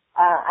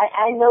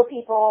 I know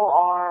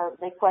people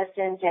they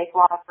question Jake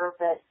Locker,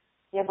 but,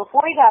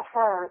 before he got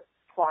hurt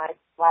twice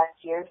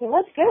last year, he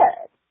looked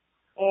good.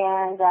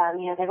 And,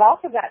 they've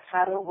also got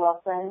Tyler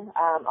Wilson,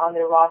 on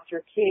their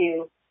roster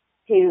too,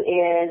 who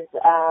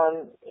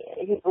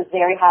was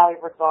very highly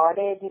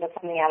regarded,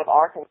 coming out of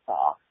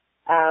Arkansas.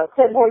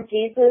 Clipboard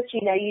Jesus,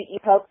 you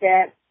hope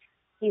that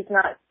he's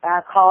not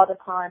called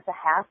upon to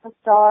have to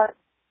start,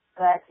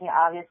 but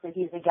obviously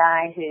he's a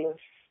guy who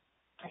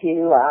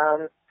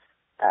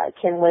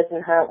Ken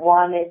Whisenhunt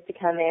wanted to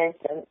come in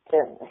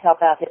to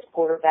help out his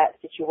quarterback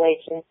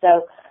situation.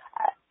 So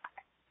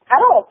I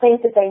don't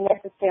think that they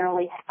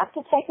necessarily have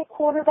to take a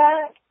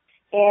quarterback,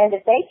 and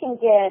if they can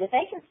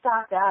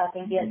stock up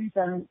and get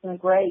some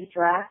great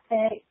draft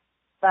picks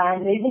by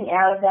moving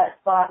out of that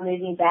spot,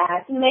 moving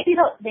back. Maybe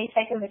they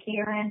take a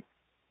McCarron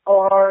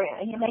or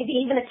maybe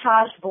even a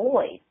Taj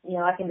Boyd,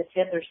 like in the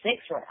 5th or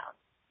 6th round.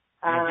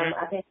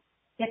 I think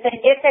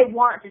if they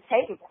want to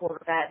take a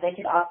quarterback, they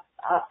could opt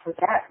for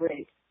that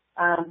route.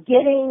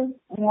 Getting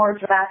more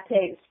draft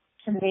picks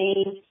to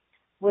me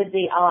would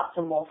be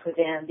optimal for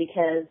them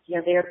because,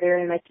 they're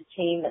very much a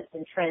team that's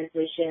in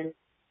transition.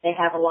 They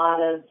have a lot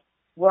of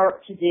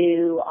work to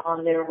do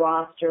on their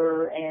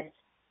roster and,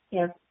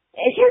 and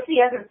here's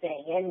the other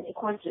thing, and of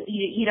course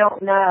you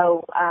don't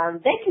know,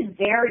 they could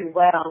very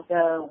well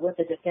go with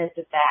a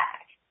defensive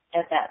back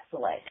at that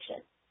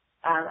selection.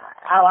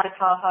 I like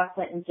Ha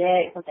Clinton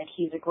Dix. I think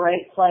he's a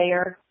great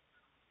player.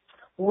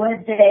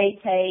 Would they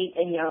take,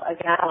 a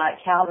guy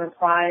like Calvin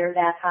Pryor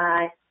that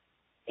high?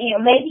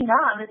 Maybe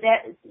not, but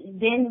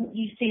then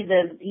you see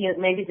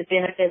maybe the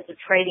benefits of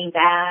trading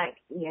back,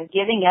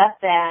 giving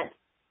up that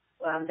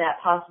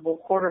possible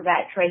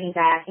quarterback, trading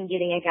back and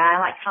getting a guy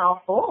like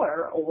Kyle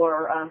Fuller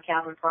or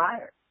Calvin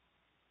Pryor.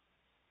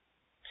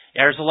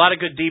 Yeah, there's a lot of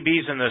good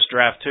DBs in this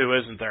draft too,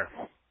 isn't there?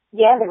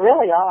 Yeah, there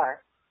really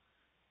are.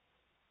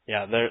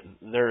 Yeah,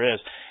 there is.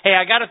 Hey,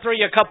 I got to throw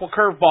you a couple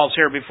curveballs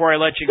here before I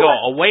let you go.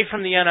 Away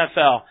from the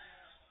NFL,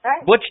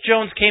 right. Butch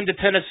Jones came to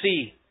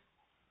Tennessee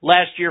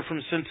last year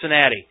from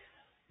Cincinnati.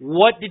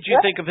 What did you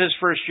think of his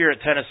first year at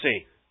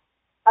Tennessee?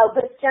 Oh,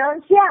 Butch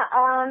Jones,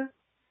 yeah,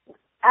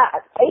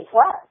 A+.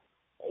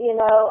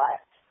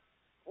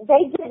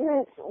 They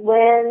didn't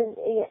win.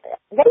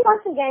 They won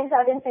some games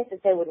I didn't think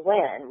that they would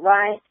win,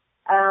 right?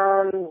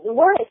 They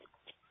weren't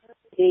expected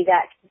to be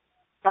that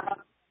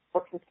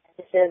more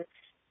competitive.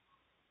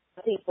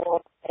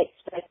 People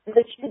expect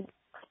that you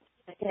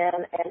give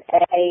him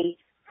an A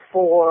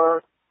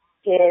for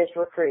his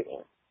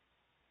recruiting.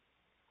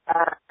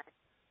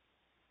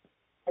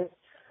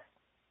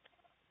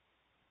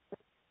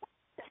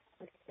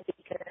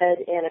 Good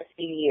in a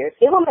few years.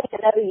 It will make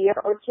another year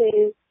or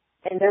two,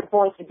 and they're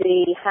going to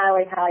be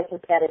highly, highly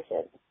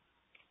competitive.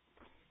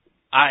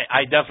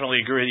 I definitely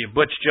agree with you.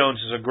 Butch Jones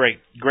is a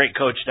great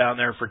coach down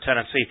there for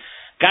Tennessee.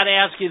 Got to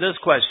ask you this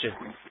question.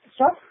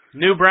 Sure.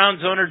 New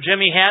Browns owner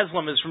Jimmy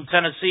Haslam is from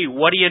Tennessee.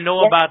 What do you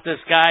know about this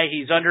guy?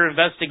 He's under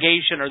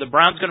investigation. Are the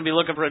Browns going to be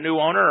looking for a new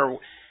owner, or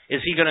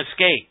is he going to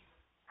skate?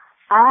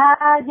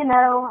 I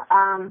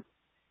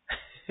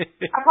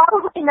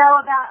probably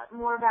know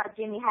more about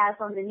Jimmy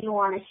Haslam than you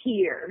want to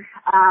hear.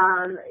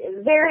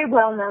 Very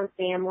well-known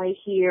family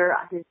here.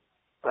 His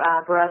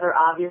brother,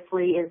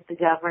 obviously, is the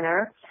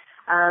governor.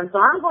 So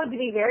I'm going to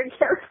be very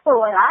careful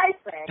what I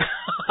say.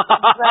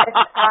 But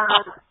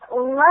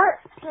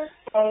let's just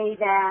say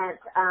that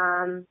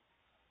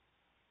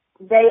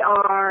they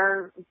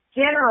are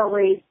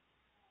generally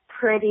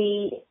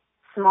pretty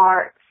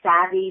smart,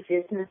 savvy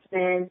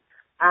businessmen.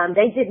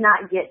 They did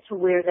not get to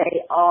where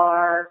they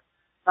are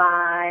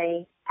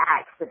by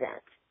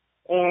accident.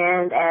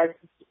 And as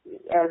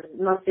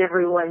most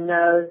everyone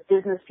knows,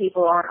 business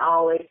people aren't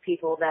always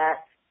people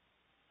that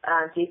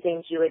do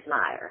things you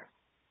admire.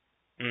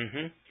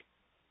 Mm-hmm.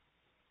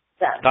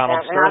 So,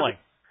 Donald Sterling.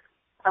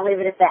 I'll leave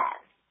it at that.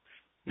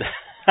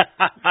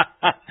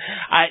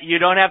 You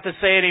don't have to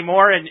say any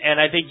more, and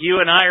I think you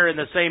and I are in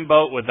the same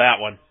boat with that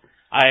one.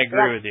 I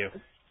agree with you.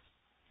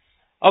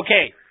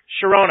 Okay,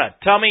 Sherronna,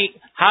 tell me,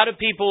 how do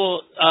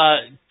people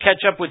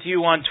catch up with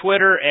you on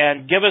Twitter,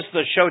 and give us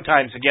the show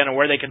times again and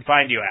where they can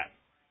find you at?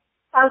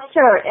 Oh,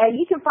 sure.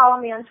 You can follow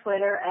me on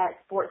Twitter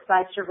at Sports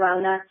by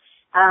Sherronna.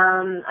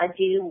 I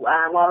do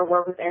a lot of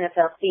work with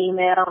NFL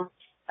Female.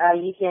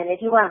 You can,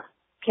 if you want to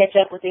catch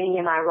up with any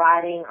of my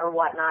writing or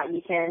whatnot,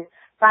 you can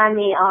find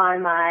me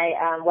on my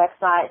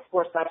website,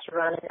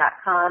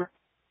 sportsbysherronna.com.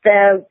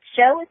 The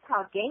show is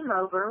called Game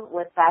Over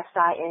with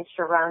Vashti and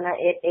Sherronna.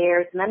 It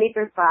airs Monday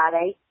through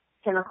Friday,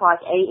 10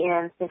 o'clock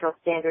a.m. Central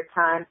Standard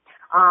Time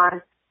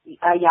on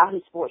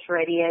Yahoo Sports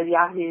Radio,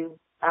 Yahoo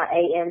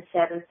AM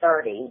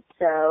 730.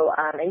 So,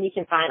 and you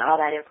can find all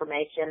that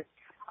information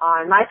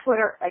on my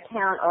Twitter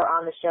account or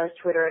on the show's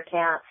Twitter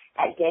account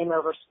at Game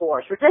Over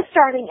Sports. We're just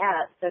starting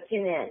up, so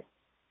tune in.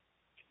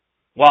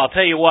 Well, I'll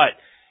tell you what,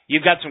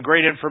 you've got some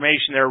great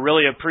information there.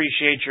 Really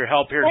appreciate your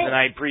help here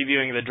tonight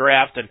previewing the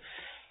draft. And,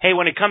 hey,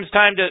 when it comes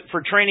time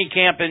for training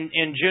camp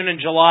in June and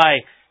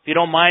July, if you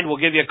don't mind, we'll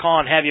give you a call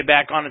and have you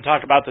back on and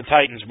talk about the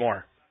Titans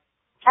more.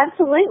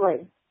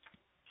 Absolutely.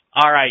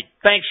 All right.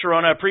 Thanks,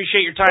 Sherronna.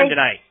 Appreciate your time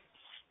tonight.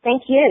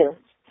 Thank you.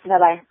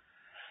 Bye-bye.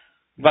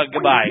 But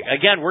goodbye.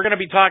 Again, we're going to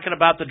be talking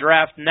about the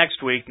draft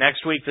next week.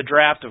 Next week, the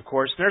draft, of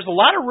course. There's a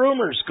lot of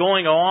rumors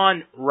going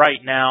on right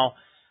now,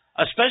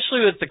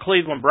 especially with the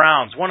Cleveland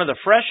Browns. One of the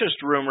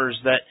freshest rumors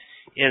that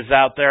is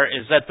out there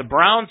is that the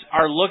Browns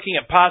are looking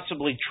at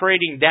possibly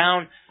trading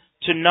down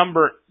to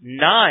number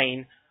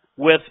 9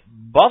 with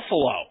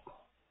Buffalo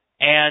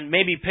and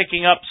maybe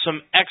picking up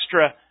some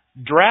extra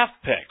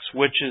draft picks,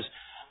 which is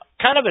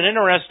kind of an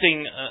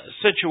interesting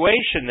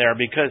situation there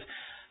because,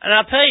 and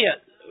I'll tell you,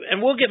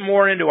 and we'll get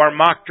more into our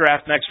mock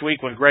draft next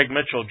week when Greg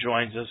Mitchell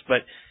joins us,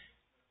 but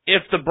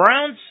if the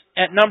Browns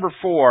at number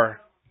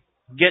 4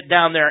 get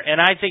down there, and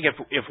I think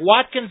if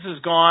Watkins is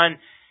gone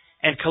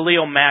and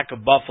Khalil Mack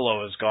of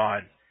Buffalo is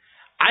gone,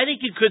 I think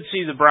you could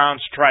see the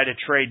Browns try to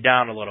trade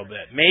down a little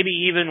bit,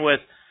 maybe even with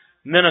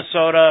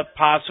Minnesota,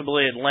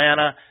 possibly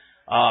Atlanta.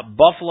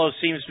 Buffalo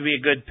seems to be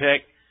a good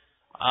pick,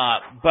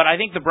 but I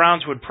think the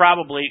Browns would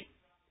probably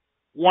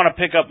want to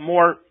pick up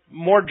more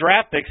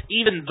draft picks,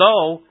 even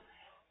though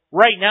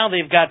Right now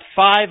they've got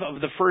 5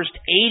 of the first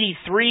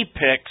 83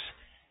 picks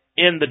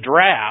in the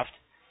draft,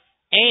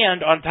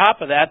 and on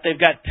top of that, they've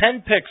got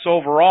 10 picks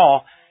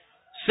overall.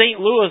 St.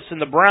 Louis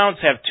and the Browns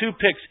have 2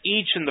 picks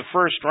each in the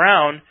first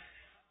round,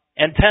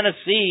 and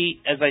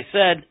Tennessee, as I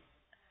said,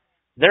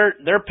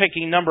 they're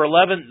picking number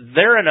 11.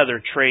 They're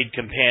another trade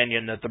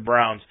companion that the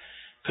Browns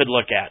could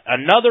look at.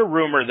 Another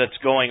rumor that's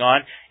going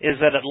on is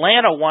that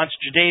Atlanta wants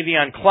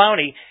Jadeveon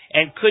Clowney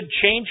and could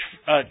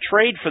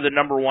trade for the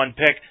number 1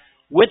 pick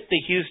with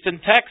the Houston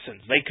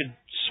Texans. They could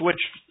switch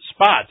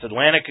spots.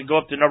 Atlanta could go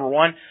up to number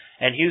 1,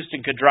 and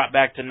Houston could drop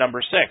back to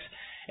number 6.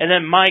 And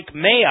then Mike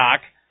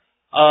Mayock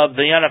of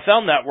the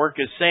NFL Network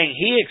is saying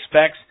he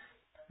expects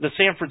the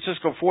San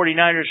Francisco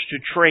 49ers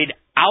to trade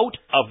out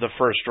of the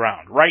first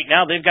round. Right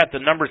now, they've got the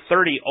number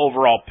 30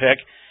 overall pick,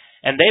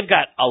 and they've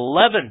got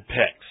 11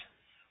 picks,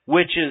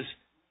 which is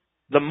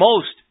the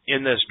most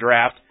in this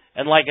draft.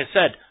 And like I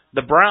said,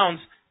 the Browns,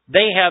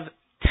 they have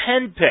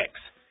 10 picks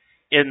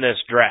in this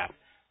draft.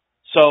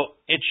 So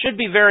it should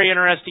be very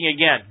interesting.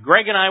 Again,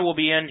 Greg and I will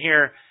be in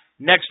here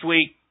next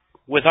week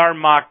with our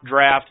mock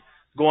draft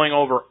going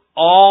over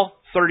all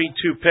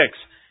 32 picks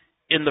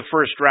in the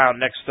first round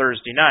next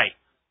Thursday night.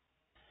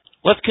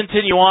 Let's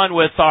continue on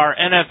with our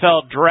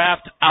NFL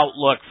draft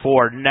outlook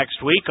for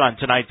next week on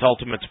tonight's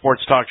Ultimate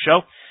Sports Talk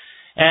Show.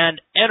 And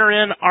enter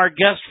in our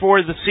guest for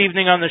this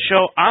evening on the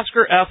show,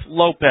 Oscar F.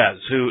 Lopez,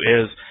 who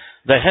is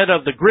the head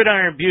of the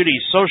Gridiron Beauty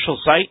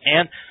social site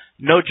and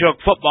No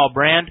Joke Football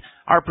brand.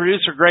 Our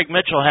producer, Greg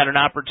Mitchell, had an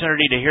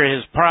opportunity to hear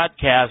his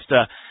podcast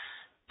a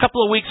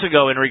couple of weeks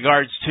ago in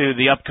regards to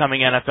the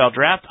upcoming NFL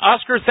draft.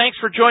 Oscar, thanks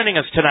for joining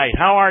us tonight.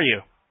 How are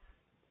you?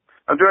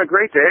 I'm doing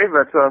great, Dave.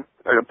 It's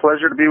a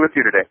pleasure to be with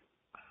you today.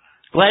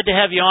 Glad to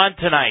have you on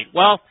tonight.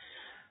 Well,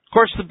 of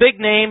course, the big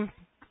name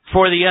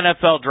for the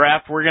NFL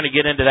draft, we're going to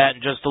get into that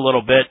in just a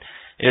little bit,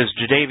 is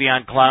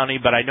Jadeveon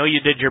Clowney. But I know you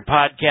did your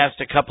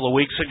podcast a couple of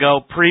weeks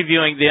ago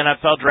previewing the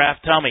NFL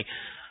draft. Tell me,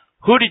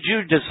 who did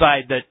you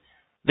decide that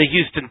the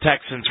Houston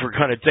Texans were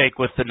going to take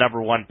with the number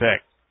 1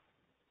 pick?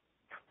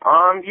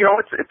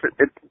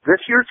 It's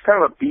this year's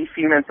kind of a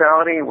beefy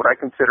mentality, what I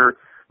consider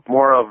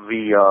more of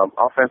the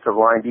offensive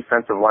line,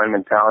 defensive line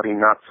mentality,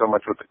 not so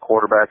much with the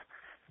quarterbacks.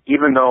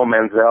 Even though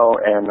Manziel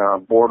and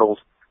Bortles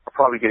are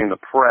probably getting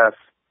the press,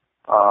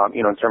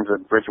 in terms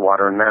of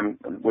Bridgewater and them,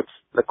 which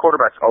the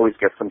quarterbacks always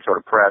get some sort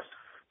of press.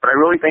 But I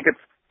really think it's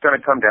going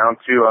to come down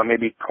to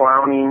maybe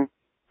clowning,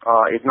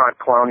 if not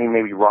clowning,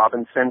 maybe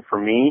Robinson for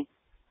me.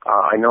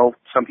 I know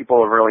some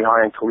people are really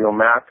high on Khalil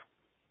Mack,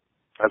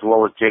 as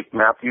well as Jake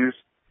Matthews.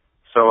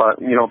 So,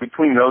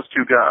 between those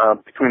two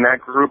guys, between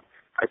that group,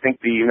 I think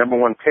the number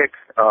 1 pick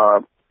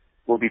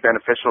will be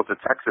beneficial to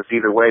Texas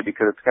either way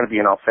because it's going to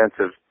be an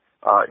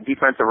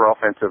defensive or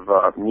offensive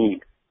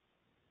need.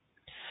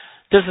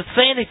 Does it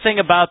say anything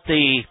about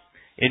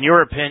in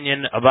your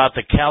opinion, about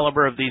the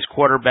caliber of these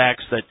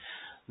quarterbacks that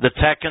the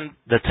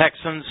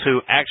Texans,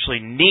 who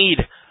actually need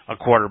a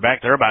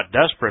quarterback, they're about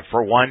desperate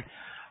for one,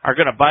 are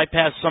going to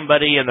bypass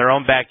somebody in their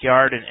own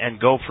backyard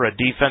and go for a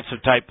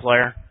defensive type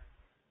player?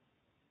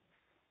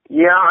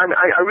 Yeah,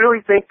 I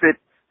really think that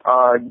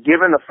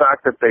given the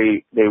fact that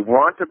they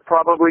want to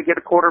probably get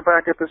a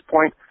quarterback at this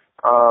point,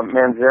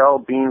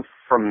 Manziel being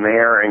from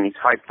there and he's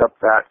hyped up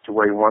that to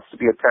where he wants to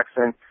be a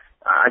Texan,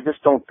 I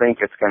just don't think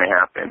it's going to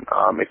happen.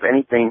 If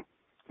anything,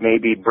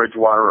 maybe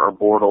Bridgewater or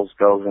Bortles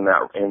goes in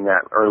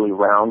that early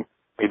round,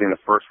 maybe in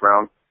the first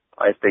round,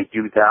 if they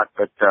do that.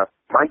 But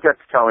my gut's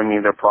telling me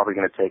they're probably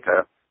going to take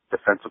a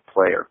defensive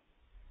player.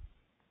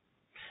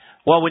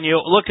 Well, when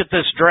you look at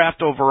this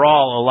draft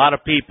overall, a lot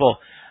of people,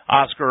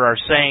 Oscar, are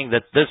saying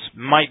that this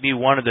might be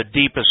one of the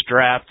deepest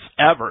drafts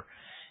ever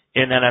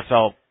in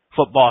NFL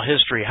football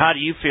history. How do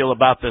you feel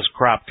about this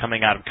crop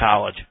coming out of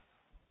college?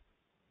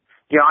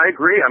 Yeah, I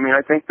agree. I mean,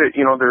 I think that,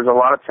 there's a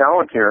lot of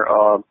talent here,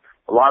 a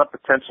lot of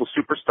potential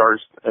superstars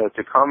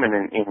to come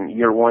in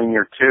year 1,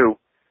 year 2.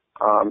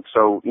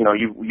 So,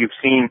 you've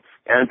seen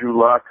Andrew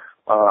Luck,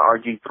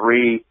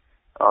 RG3,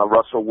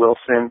 Russell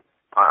Wilson.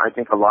 I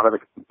think a lot of the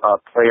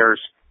players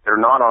that are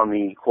not on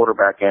the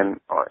quarterback end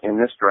in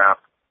this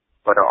draft,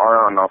 but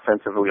are on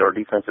offensively or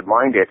defensive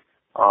minded,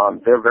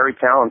 they're very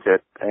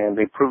talented, and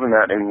they've proven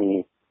that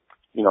in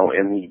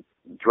the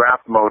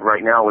draft mode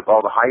right now with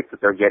all the hype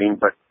that they're getting.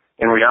 But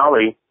in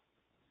reality,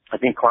 I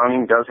think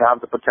Clowney does have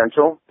the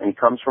potential, and he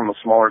comes from a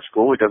smaller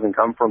school. He doesn't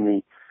come from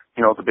the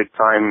big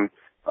time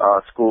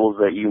schools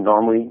that you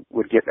normally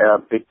would get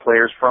big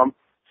players from.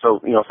 So,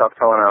 South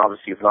Carolina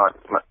obviously is not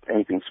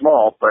anything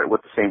small, but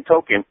with the same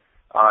token,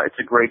 I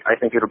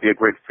think it'll be a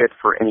great fit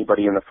for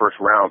anybody in the first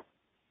round.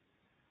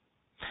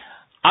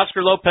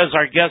 Oscar Lopez,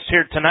 our guest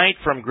here tonight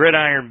from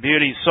Gridiron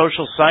Beauty's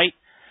social site.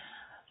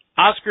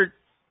 Oscar,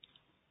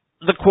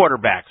 the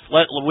quarterbacks.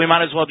 We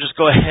might as well just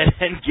go ahead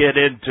and get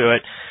into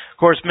it. Of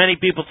course, many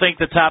people think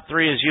the top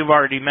 3, as you've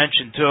already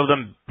mentioned, 2 of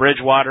them,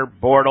 Bridgewater,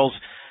 Bortles,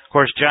 of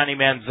course, Johnny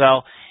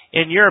Manziel.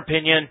 In your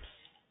opinion,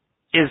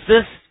 is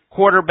this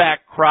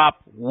quarterback crop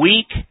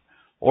weak,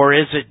 or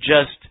is it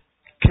just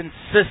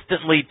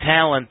consistently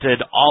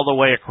talented all the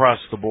way across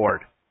the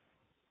board?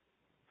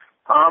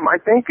 I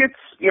think it's,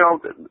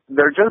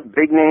 they're just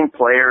big name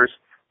players.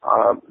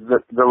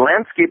 The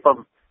landscape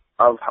of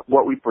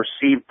what we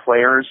perceive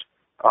players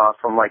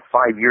from like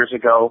 5 years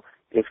ago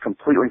is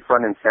completely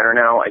front and center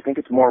now. I think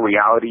it's more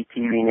reality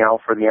TV now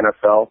for the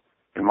NFL,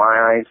 in my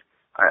eyes.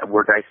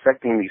 We're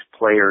dissecting these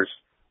players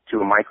to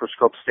a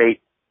microscope state,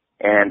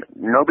 and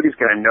nobody's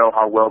going to know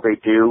how well they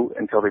do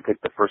until they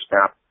take the first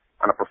snap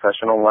on a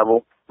professional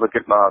level. Look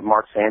at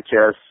Mark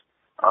Sanchez.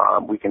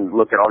 We can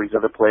look at all these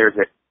other players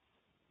that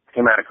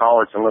came out of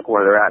college and look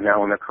where they're at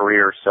now in their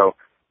career. So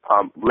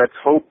let's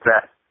hope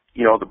that,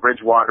 the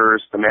Bridgewaters,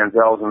 the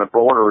Manziels, and the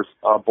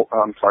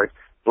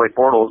Blake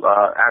Bortles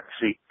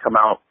actually come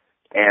out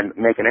and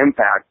make an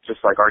impact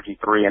just like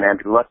RG3 and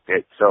Andrew Luck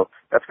did. So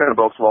that's going to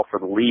bode well for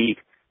the league.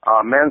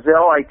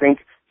 Manziel, I think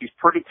he's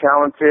pretty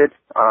talented.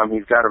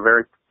 He's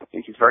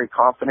very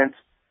confident.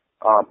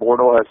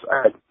 Bortles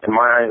has, in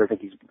my eyes, I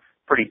think he's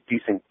pretty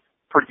decent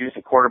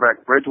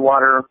quarterback.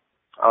 Bridgewater,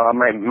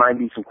 might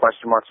be some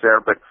question marks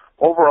there, but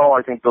overall,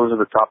 I think those are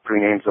the top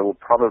three names that will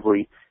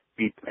probably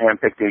be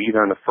handpicked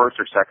either in the first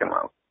or second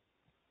round.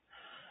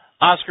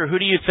 Oscar, who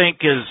do you think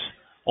is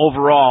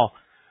overall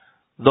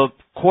the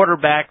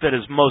quarterback that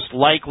is most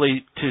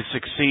likely to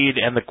succeed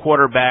and the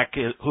quarterback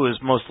who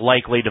is most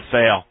likely to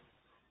fail?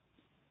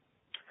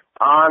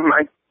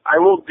 I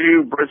will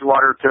do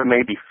Bridgewater to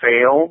maybe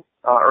fail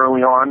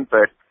early on,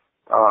 but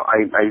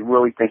I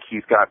really think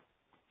he's got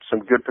some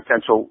good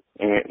potential,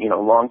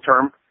 long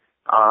term.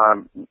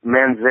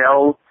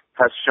 Manziel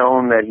has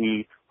shown that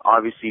he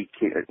obviously,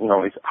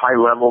 is high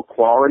level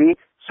quality.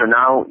 So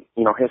now,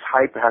 his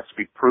hype has to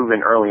be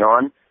proven early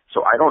on.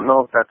 So I don't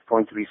know if that's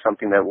going to be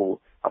something that will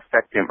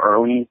affect him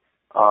early.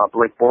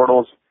 Blake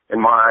Bortles,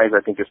 in my eyes,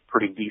 I think is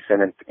pretty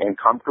decent and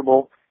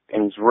comfortable,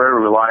 and he's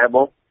very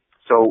reliable.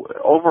 So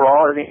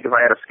overall, I think if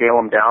I had to scale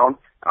him down,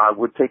 I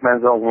would take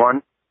Manziel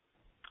 1,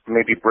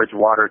 maybe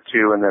Bridgewater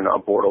 2, and then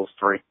Bortles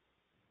 3.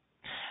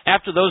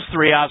 After those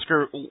three,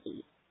 Oscar,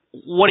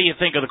 what do you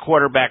think of the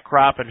quarterback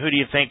crop, and who do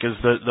you think is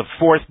the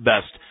fourth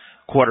best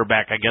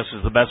quarterback, I guess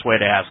is the best way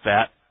to ask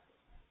that?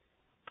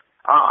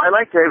 I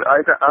like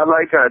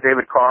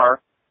David Carr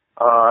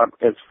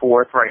as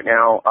fourth right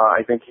now.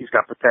 I think he's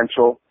got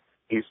potential.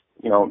 He's,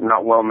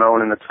 not well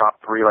known in the top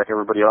three like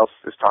everybody else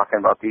is talking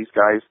about these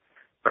guys.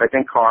 But I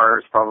think Carr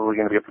is probably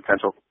going to be a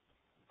potential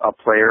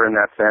player in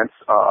that sense.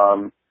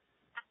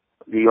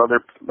 The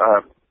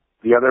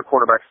other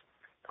quarterbacks,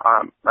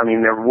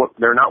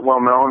 they're not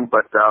well known,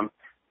 but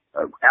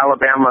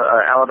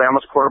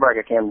Alabama's quarterback,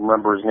 I can't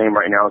remember his name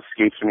right now, it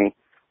escapes me.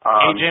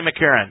 A.J.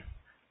 McCarron.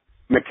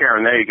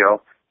 McCarron, there you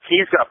go.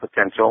 He's got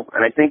potential,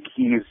 and I think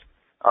he's,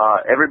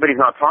 everybody's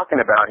not talking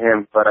about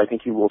him, but I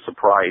think he will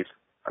surprise.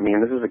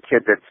 This is a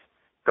kid that's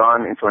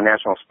gone into a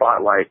national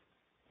spotlight,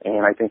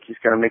 and I think he's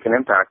going to make an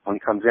impact when he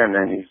comes in,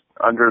 and he's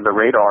under the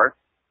radar.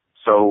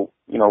 So,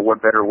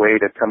 what better way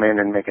to come in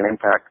and make an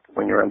impact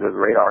when you're under the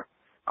radar?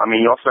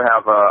 You also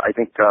have,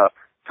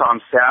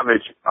 Tom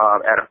Savage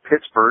out of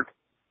Pittsburgh.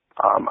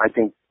 I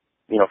think,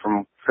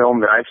 from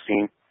film that I've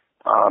seen,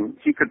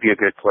 he could be a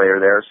good player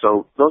there.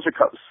 So those are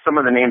some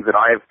of the names that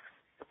I've,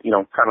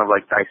 kind of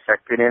like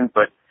dissected in.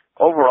 But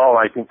overall,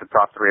 I think the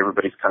top three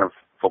everybody's kind of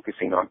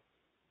focusing on.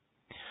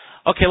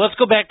 Okay, let's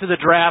go back to the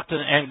draft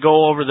and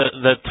go over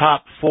the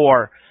top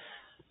four.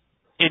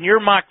 In your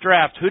mock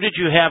draft, who did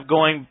you have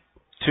going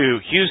to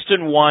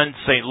Houston 1,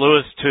 St.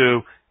 Louis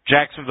 2,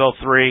 Jacksonville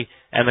 3,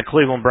 and the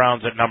Cleveland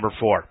Browns at number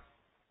 4?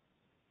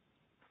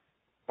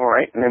 All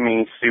right, let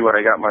me see what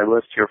I got my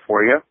list here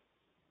for you.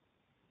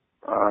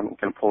 I'm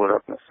going to pull it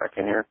up in a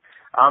second here.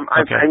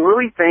 Okay. I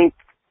really think,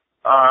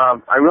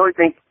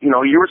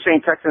 you were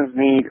saying Texans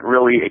need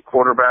really a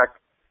quarterback,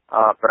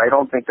 but I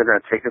don't think they're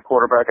going to take a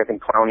quarterback. I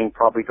think Clowney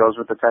probably goes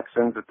with the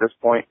Texans at this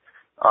point.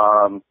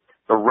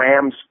 The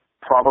Rams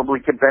probably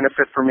could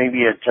benefit from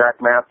maybe a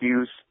Jack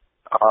Matthews,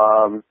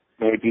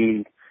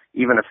 maybe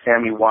even a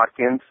Sammy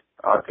Watkins,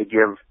 to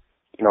give,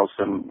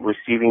 some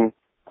receiving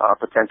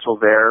potential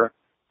there.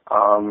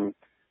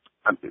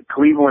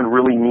 Cleveland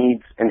really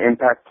needs an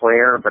impact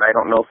player, but I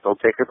don't know if they'll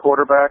take a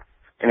quarterback.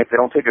 And if they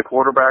don't take a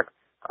quarterback,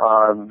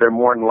 they're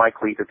more than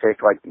likely to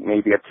take like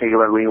maybe a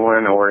Taylor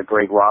Lewan or a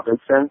Greg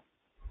Robinson.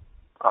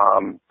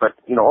 But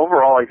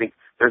overall, I think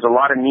there's a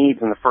lot of needs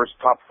in the first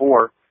top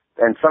four,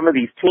 and some of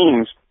these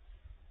teams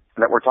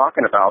that we're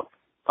talking about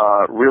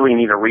really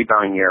need a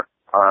rebound year,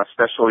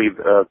 especially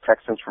the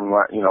Texans from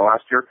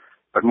last year,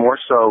 but more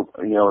so,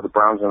 the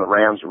Browns and the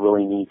Rams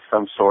really need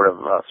some sort of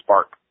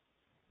spark.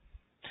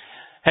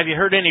 Have you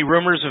heard any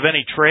rumors of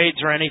any trades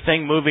or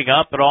anything moving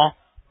up at all?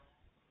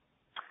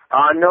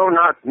 No,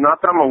 not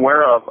that I'm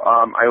aware of.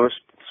 I was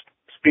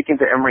speaking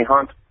to Emery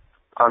Hunt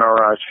on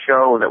our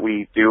show that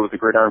we do, the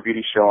Gridiron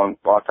Beauty Show on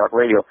Blog Talk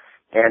Radio,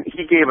 and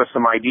he gave us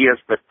some ideas,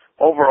 but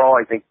overall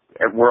I think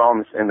we're all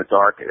in the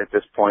dark at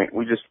this point.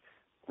 We're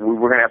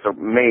going to have to,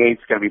 May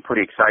 8th is going to be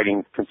pretty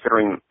exciting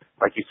considering,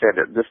 like you said,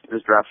 that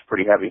this draft's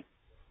pretty heavy.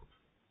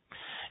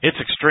 It's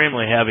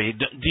extremely heavy.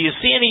 Do you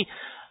see any,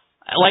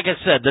 like I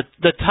said,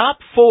 the top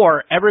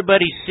four,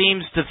 everybody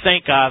seems to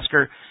think,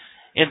 Oscar,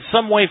 in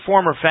some way,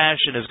 form, or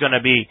fashion is going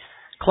to be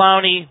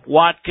Clowney,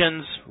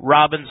 Watkins,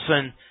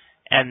 Robinson,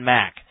 and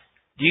Mack.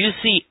 Do you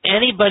see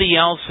anybody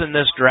else in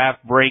this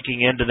draft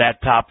breaking into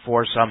that top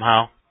four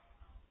somehow?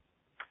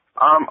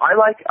 I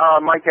like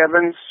Mike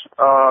Evans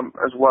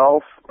as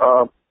well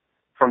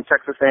from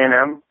Texas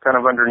A&M, kind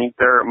of underneath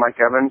there. Mike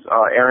Evans,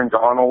 Aaron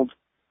Donald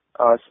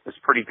is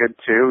pretty good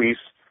too. He's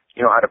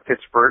out of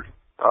Pittsburgh.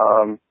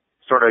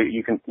 Sort of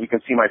you can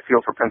see my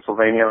feel for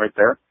Pennsylvania right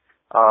there.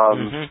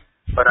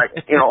 But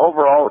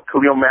overall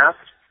Khalil Mack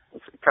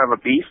is kind of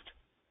a beast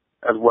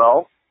as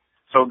well.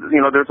 So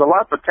there's a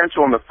lot of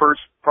potential in the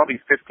first probably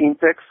 15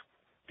 picks.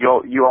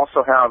 You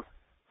also have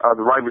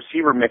the wide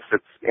receiver mix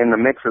that's in the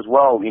mix as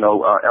well.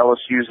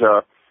 LSU's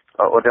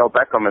Odell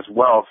Beckham as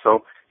well.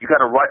 So you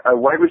got a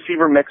wide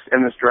receiver mix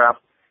in this draft,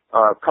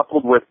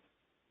 coupled with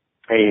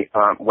a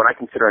what I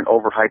consider an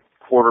overhyped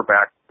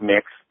quarterback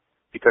mix,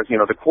 because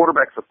the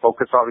quarterback's the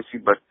focus obviously,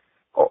 but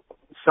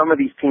some of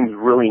these teams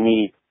really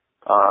need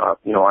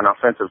an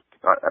offensive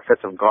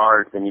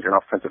guard. They need an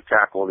offensive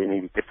tackle. They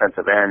need a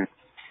defensive end.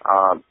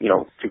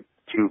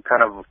 To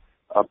kind of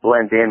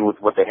blend in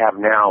with what they have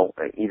now,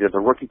 either the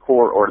rookie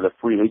core or the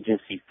free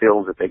agency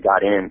fills that they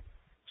got in.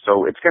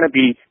 So it's going to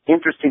be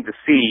interesting to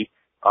see,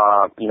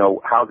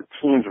 how the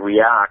teams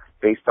react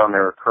based on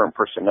their current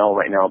personnel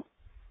right now,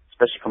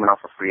 especially coming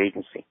off of free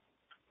agency.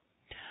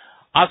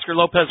 Oscar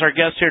Lopez, our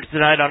guest here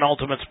tonight on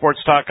Ultimate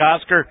Sports Talk.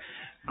 Oscar,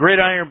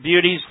 Gridiron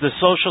Beauties, the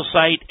social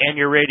site, and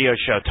your radio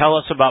show. Tell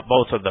us about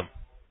both of them.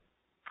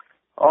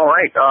 All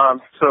right.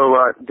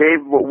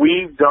 Dave, what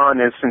we've done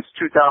is since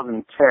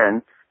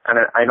 2010, and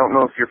I don't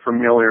know if you're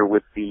familiar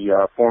with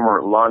the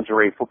former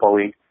Lingerie Football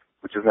League,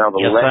 which is now the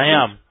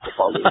Legends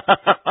Football League.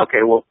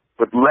 Okay, well,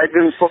 with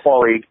Legends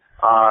Football League,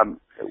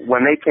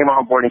 when they came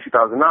on board in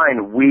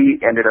 2009, we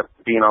ended up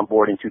being on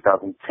board in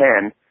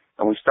 2010,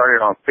 and we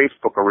started on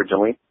Facebook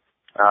originally.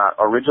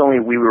 Originally,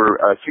 we were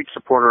a huge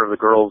supporter of the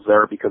girls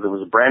there because it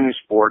was a brand new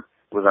sport.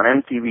 It was on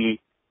MTV.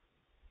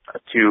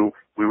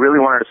 We really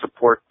wanted to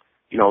support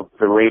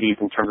the ladies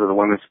in terms of the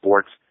women's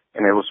sports,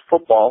 and it was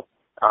football,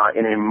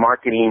 in a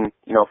marketing,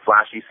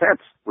 flashy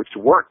sense, which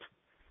worked.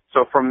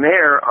 So from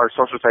there, our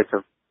social sites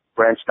have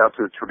branched out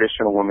to the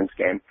traditional women's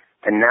game,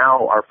 and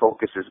now our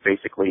focus is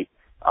basically,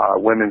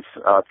 women's,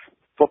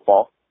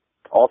 football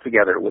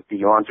altogether with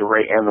the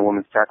lingerie and the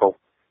women's tackle,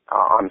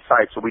 on the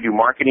site. So we do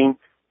marketing.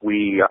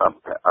 We,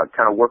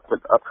 kind of work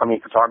with upcoming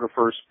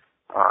photographers,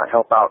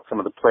 help out some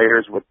of the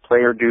players with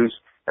player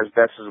dues as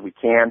best as we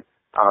can.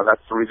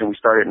 That's the reason we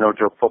started No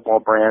Joke Football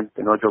brand.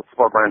 The No Joke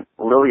Football brand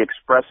really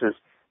expresses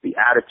the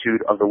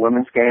attitude of the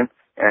women's game,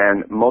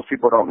 and most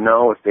people don't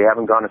know, if they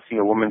haven't gone to see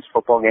a women's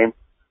football game,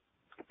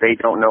 they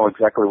don't know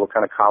exactly what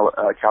kind of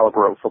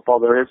caliber of football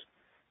there is.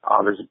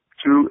 There's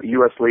 2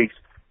 U.S. leagues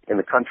in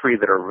the country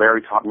that are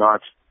very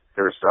top-notch.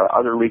 There's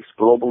other leagues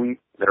globally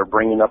that are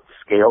bringing up the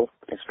scale,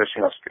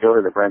 especially in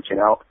Australia. They're branching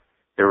out.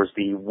 There was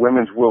the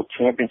Women's World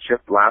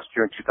Championship last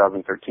year in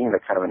 2013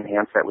 that kind of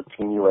enhanced that with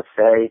Team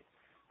USA.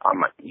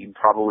 You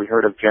probably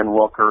heard of Jen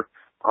Walker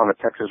on the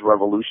Texas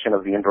Revolution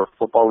of the Indoor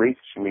Football League.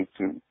 She made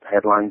some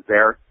headlines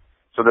there.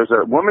 So there's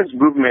a women's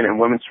movement in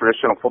women's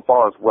traditional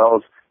football as well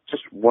as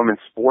just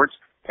women's sports,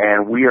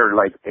 and we are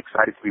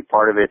excited to be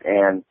part of it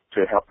and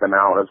to help them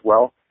out as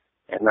well.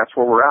 And that's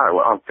where we're at.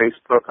 We're on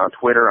Facebook, on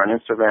Twitter, on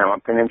Instagram,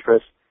 on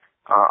Pinterest.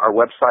 Our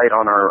website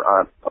on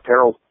our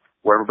apparel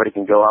where everybody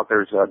can go out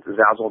there is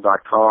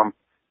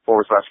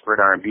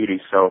Zazzle.com/Gridiron Beauty.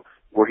 So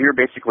we're here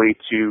basically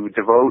to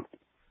devote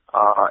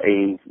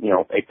a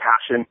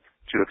passion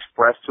to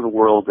express to the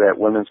world that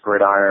women's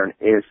gridiron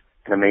is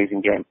an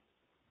amazing game.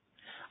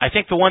 I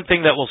think the one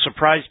thing that will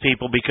surprise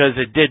people, because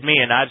it did me,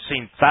 and I've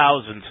seen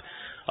thousands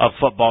of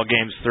football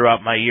games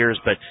throughout my years,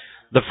 but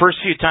the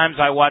first few times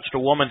I watched a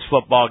women's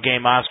football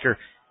game, Oscar,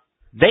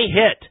 they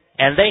hit,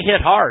 and they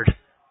hit hard.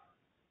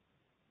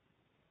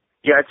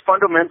 Yeah, it's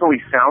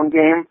fundamentally sound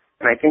game,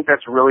 and I think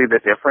that's really the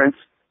difference.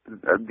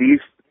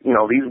 These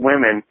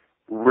women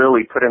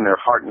really put in their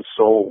heart and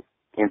soul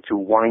into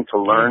wanting to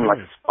learn like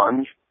a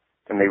sponge,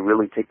 and they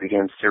really take the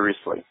game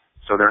seriously.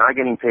 So they're not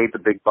getting paid the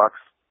big bucks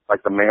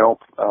like their male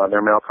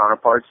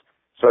counterparts.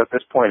 So at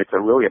this point, it's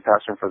really a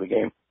passion for the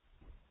game.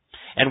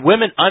 And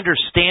women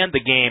understand the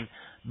game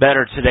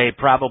better today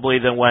probably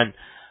than when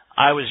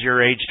I was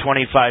your age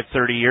 25,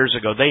 30 years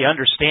ago. They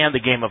understand the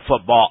game of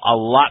football a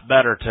lot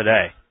better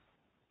today.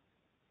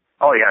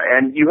 Oh, yeah,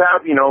 and you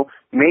have,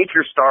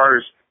 major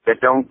stars that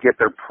don't get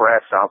their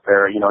press out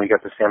there. You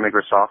got the Sammy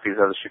Grasofis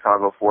of the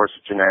Chicago Force,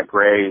 Jeanette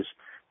Grays.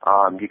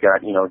 You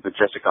got, the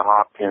Jessica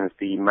Hopkins,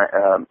 the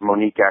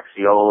Monique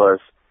Axiolas.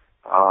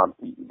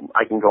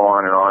 I can go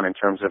on and on in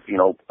terms of,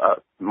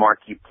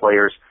 marquee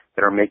players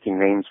that are making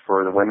names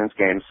for the women's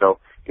game. So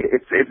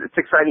it's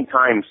exciting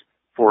times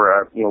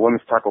for,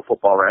 women's tackle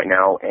football right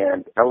now,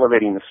 and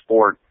elevating the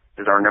sport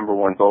is our number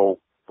one goal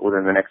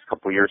within the next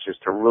couple of years, is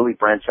to really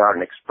branch out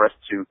and express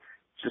to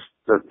just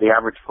the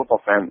average football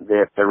fan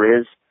that there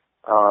is,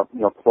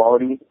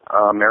 quality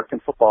American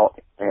football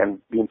and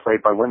being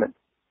played by women.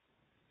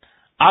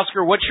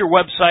 Oscar, what's your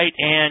website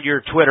and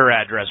your Twitter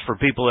address for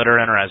people that are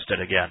interested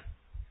again?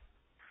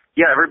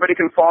 everybody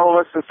can follow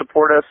us and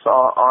support us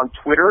on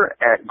Twitter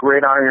at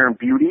Gridiron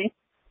Beauty.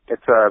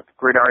 It's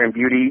Gridiron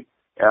Beauty,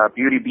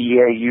 Beauty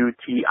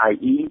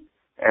B-A-U-T-I-E.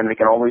 And they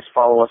can always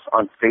follow us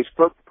on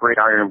Facebook,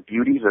 Gridiron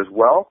Beauties as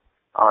well.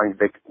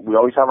 We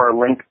always have our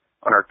link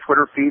on our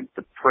Twitter feed.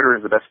 The Twitter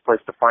is the best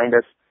place to find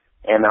us.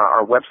 And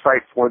our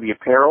website for the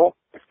apparel,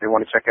 if they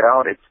want to check it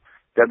out, it's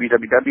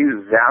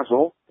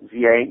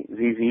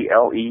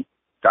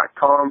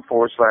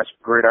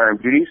www.zazzle.com/Gridiron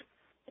Beauties.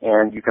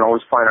 And you can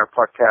always find our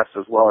podcast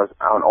as well as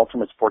on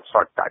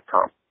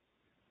ultimatesportstalk.com.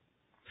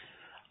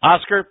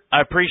 Oscar,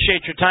 I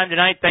appreciate your time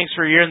tonight. Thanks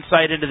for your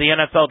insight into the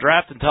NFL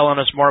draft and telling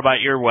us more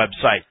about your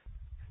website.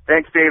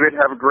 Thanks, David.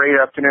 Have a great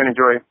afternoon.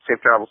 Enjoy. Safe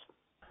travels.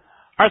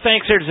 Our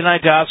thanks here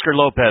tonight to Oscar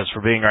Lopez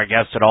for being our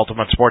guest at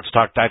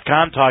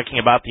UltimateSportsTalk.com talking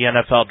about the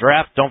NFL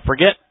draft. Don't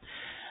forget,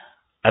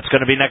 that's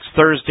going to be next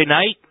Thursday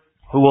night.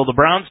 Who will the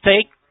Browns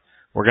take?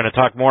 We're going to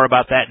talk more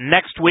about that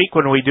next week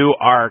when we do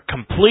our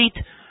complete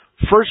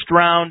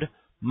first-round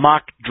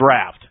mock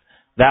draft.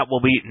 That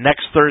will be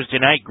next Thursday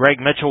night. Greg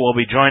Mitchell will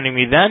be joining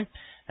me then,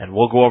 and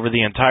we'll go over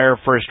the entire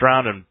first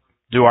round and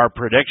do our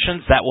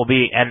predictions. That will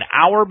be an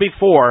hour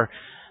before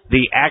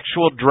the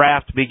actual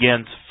draft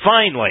begins,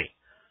 finally,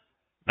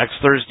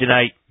 next Thursday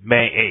night,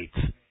 May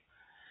 8th.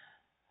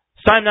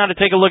 It's time now to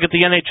take a look at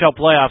the NHL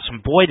playoffs,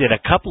 and boy, did a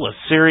couple of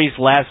series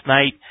last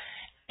night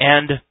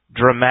end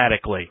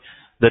dramatically.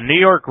 The New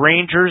York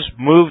Rangers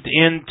moved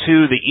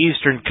into the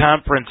Eastern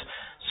Conference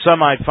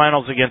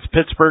semifinals against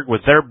Pittsburgh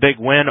with their big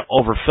win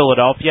over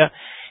Philadelphia,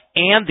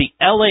 and the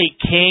LA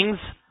Kings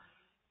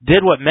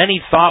did what many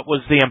thought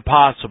was the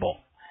impossible,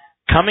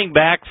 coming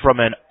back from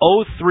an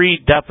 0-3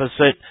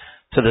 deficit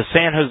to the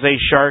San Jose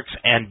Sharks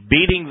and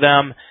beating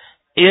them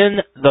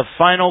in the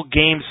final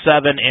Game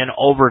 7 in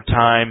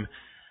overtime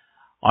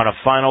on a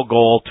final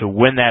goal to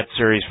win that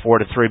series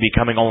 4-3,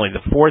 becoming only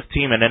the fourth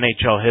team in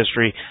NHL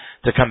history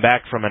to come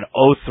back from an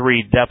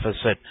 0-3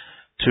 deficit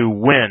to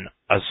win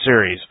a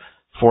series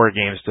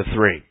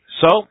 4-3.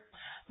 So,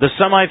 the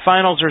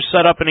semifinals are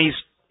set up in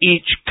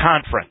each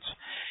conference.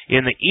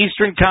 In the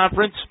Eastern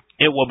Conference,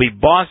 it will be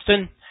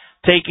Boston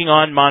taking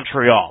on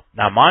Montreal.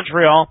 Now,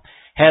 Montreal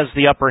has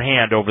the upper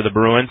hand over the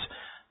Bruins.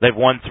 They've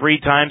won 3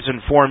 times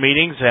in 4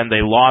 meetings, and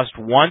they lost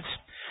once.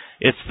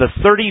 It's the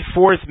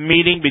 34th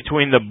meeting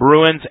between the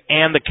Bruins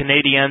and the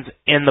Canadiens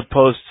in the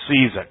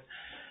postseason.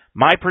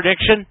 My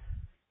prediction,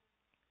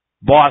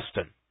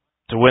 Boston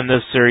to win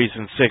this series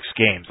in 6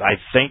 games. I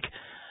think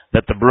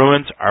that the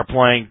Bruins are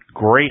playing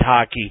great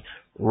hockey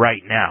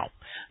right now.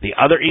 The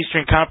other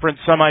Eastern Conference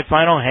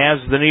semifinal has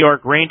the New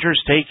York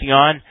Rangers taking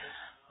on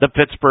the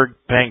Pittsburgh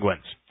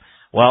Penguins.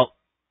 Well,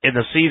 in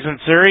the season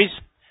series,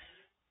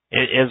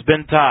 it has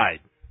been tied.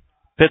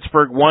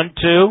 Pittsburgh won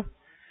 2,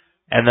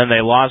 and then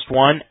they lost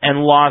 1 and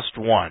lost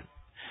 1.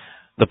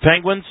 The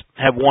Penguins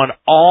have won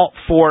all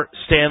 4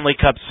 Stanley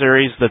Cup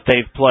series that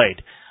they've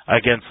played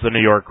against the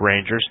New York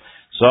Rangers.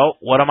 So,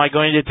 what am I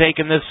going to take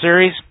in this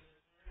series?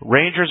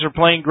 Rangers are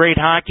playing great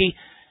hockey.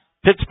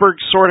 Pittsburgh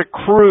sort of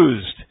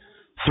cruised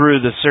through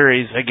the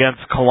series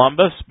against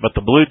Columbus, but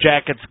the Blue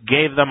Jackets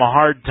gave them a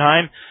hard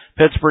time.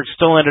 Pittsburgh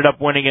still ended up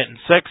winning it in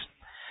 6.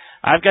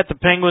 I've got the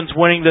Penguins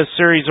winning this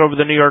series over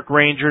the New York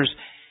Rangers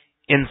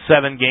in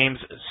 7 games,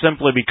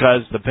 simply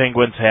because the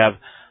Penguins have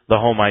the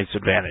home ice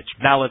advantage.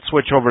 Now let's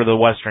switch over to the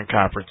Western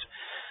Conference.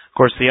 Of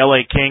course, the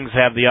LA Kings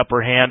have the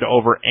upper hand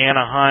over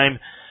Anaheim,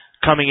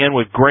 coming in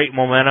with great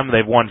momentum.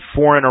 They've won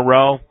 4 in a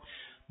row.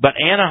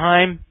 But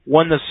Anaheim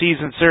won the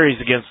season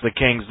series against the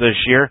Kings this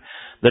year.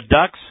 The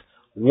Ducks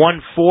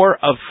won 4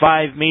 of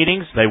 5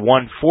 meetings. They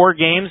won 4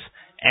 games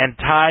and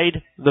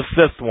tied the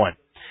 5th one.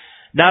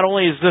 Not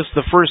only is this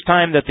the first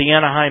time that the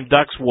Anaheim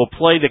Ducks will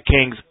play the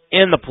Kings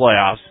in the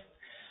playoffs,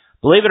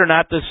 believe it or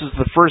not, this is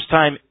the first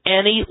time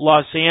any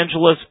Los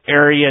Angeles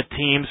area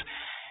teams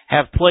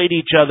have played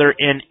each other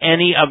in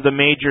any of the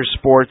major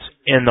sports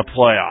in the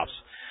playoffs.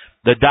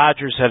 The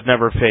Dodgers have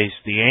never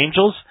faced the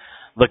Angels,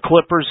 the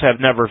Clippers have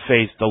never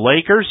faced the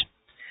Lakers,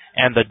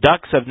 and the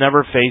Ducks have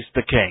never faced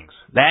the Kings.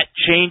 That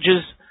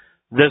changes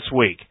this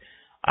week.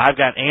 I've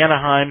got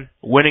Anaheim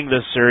winning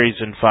this series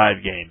in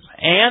 5 games.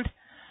 And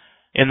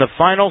in the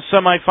final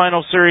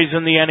semifinal series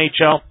in the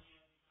NHL,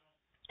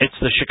 it's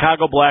the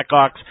Chicago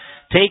Blackhawks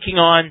taking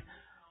on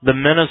the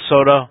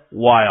Minnesota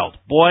Wild.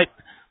 Boy,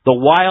 the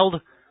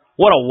Wild,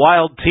 what a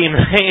wild team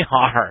they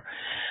are.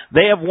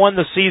 They have won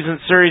the season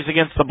series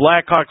against the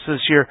Blackhawks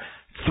this year.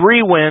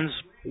 3 wins,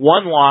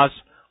 1 loss,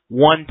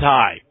 1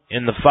 tie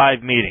in the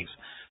 5 meetings.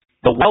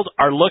 The Wild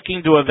are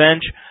looking to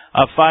avenge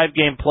a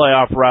 5-game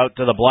playoff route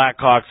to the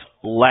Blackhawks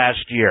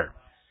last year.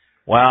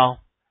 Well,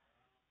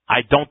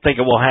 I don't think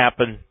it will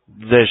happen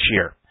this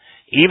year.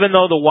 Even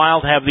though the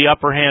Wild have the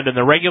upper hand in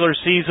the regular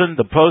season,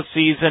 the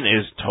postseason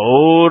is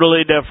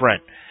totally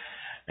different.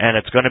 And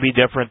it's going to be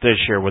different this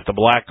year with the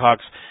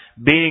Blackhawks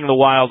beating the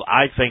Wild,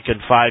 I think,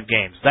 in 5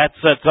 games. That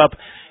sets up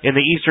in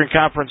the Eastern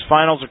Conference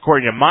Finals,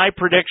 according to my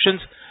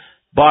predictions,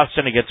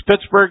 Boston against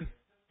Pittsburgh,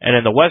 and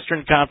in the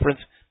Western Conference,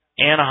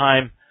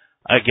 Anaheim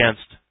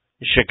against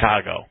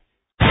Chicago.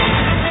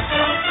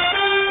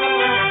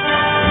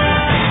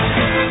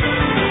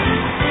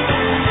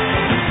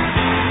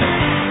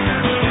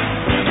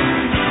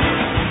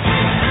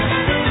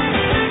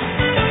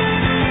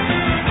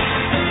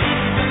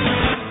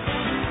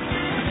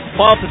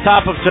 Well, at the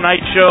top of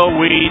tonight's show,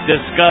 we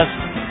discussed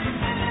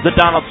the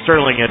Donald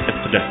Sterling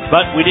incident,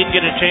 but we didn't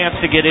get a chance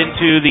to get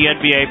into the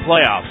NBA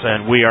playoffs,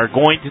 and we are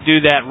going to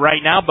do that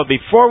right now. But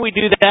before we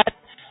do that,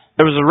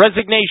 there was a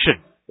resignation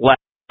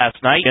last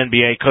night in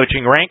NBA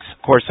coaching ranks.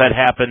 Of course, that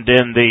happened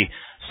in the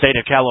state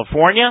of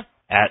California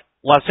at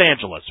Los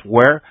Angeles,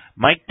 where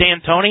Mike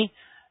D'Antoni,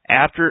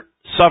 after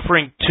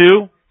suffering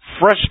 2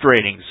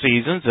 frustrating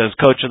seasons as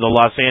coach of the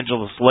Los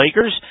Angeles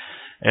Lakers,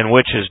 in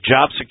which his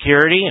job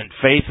security and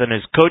faith in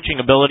his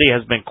coaching ability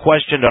has been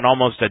questioned on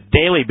almost a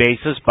daily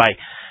basis by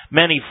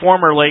many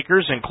former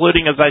Lakers,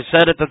 including, as I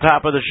said at the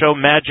top of the show,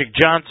 Magic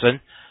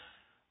Johnson.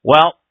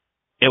 Well,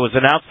 it was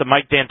announced that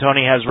Mike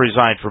D'Antoni has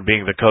resigned from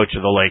being the coach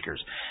of the Lakers.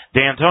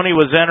 D'Antoni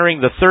was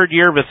entering the 3rd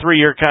year of a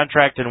 3-year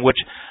contract in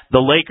which the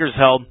Lakers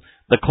held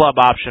the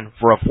club option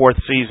for a 4th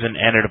season,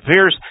 and it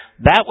appears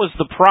that was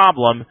the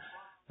problem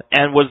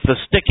and was the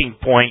sticking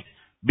point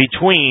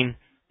between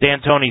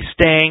D'Antoni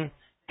staying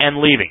and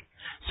leaving.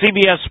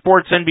 CBS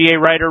Sports NBA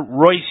writer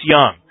Royce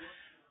Young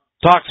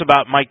talks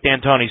about Mike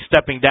D'Antoni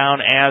stepping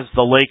down as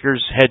the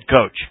Lakers head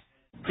coach.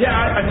 Yeah,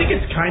 I think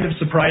it's kind of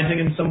surprising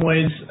in some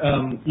ways.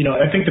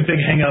 I think the big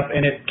hang-up,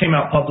 and it came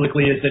out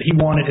publicly, is that he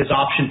wanted his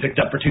option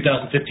picked up for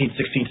 2015-16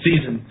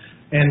 season,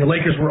 and the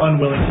Lakers were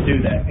unwilling to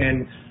do that.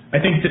 And I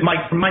think that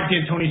from Mike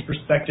D'Antoni's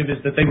perspective is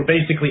that they were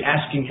basically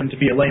asking him to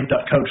be a lame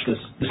duck coach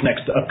this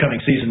next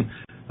upcoming season.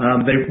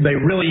 They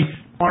really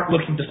aren't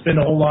looking to spend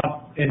a whole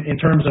lot in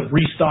terms of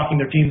restocking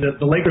their team.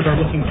 The Lakers are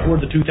looking toward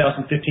the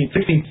 2015-16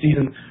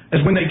 season as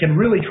when they can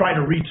really try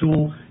to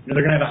retool.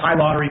 They're going to have a high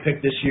lottery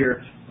pick this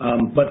year,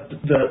 but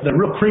the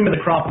real cream of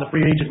the crop in the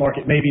free agent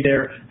market may be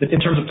there. That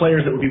in terms of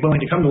players that would be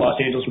willing to come to Los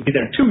Angeles would be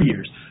there in 2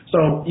 years.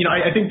 So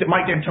I think that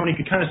Mike D'Antoni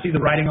could kind of see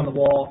the writing on the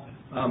wall.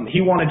 He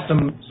wanted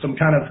some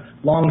kind of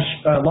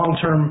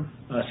long-term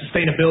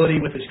sustainability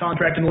with his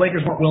contract, and the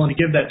Lakers weren't willing to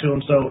give that to him.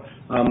 So,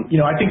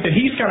 I think that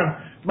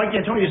Mike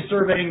D'Antoni is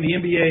surveying the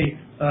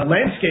NBA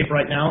landscape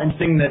right now and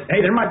seeing that,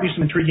 hey, there might be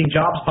some intriguing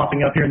jobs popping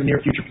up here in the near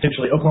future,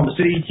 potentially Oklahoma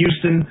City,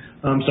 Houston.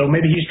 So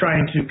maybe he's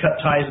trying to cut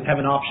ties and have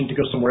an option to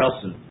go somewhere else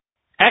soon.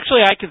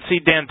 Actually, I could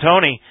see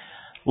D'Antoni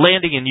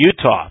landing in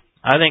Utah.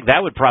 I think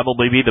that would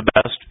probably be the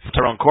best.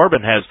 Tyrone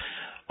Corbin has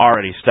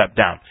already stepped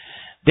down.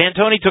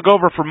 D'Antoni took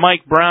over for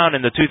Mike Brown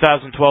in the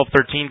 2012-13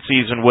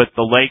 season with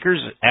the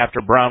Lakers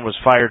after Brown was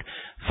fired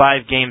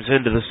 5 games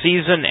into the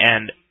season,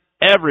 and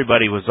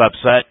everybody was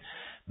upset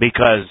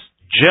because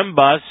Jim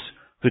Buss,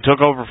 who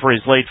took over for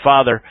his late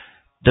father,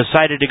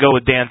 decided to go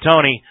with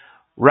D'Antoni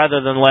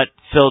rather than let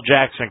Phil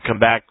Jackson come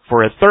back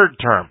for a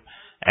 3rd term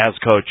as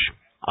coach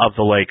of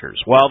the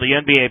Lakers. Well, the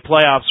NBA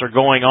playoffs are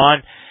going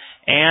on,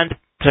 and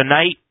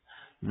tonight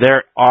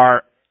there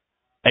are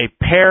a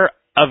pair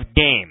of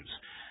games.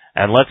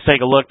 And let's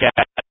take a look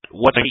at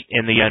what's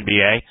in the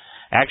NBA.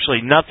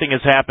 Actually, nothing is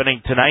happening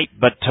tonight,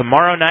 but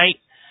tomorrow night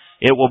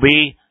it will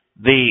be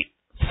the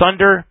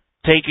Thunder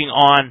taking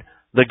on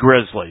the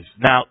Grizzlies.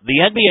 Now,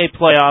 the NBA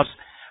playoffs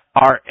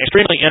are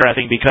extremely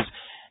interesting because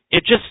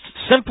it just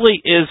simply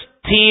is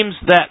teams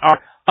that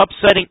are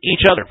upsetting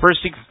each other.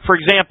 For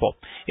example,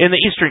 in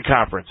the Eastern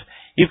Conference,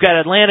 you've got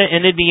Atlanta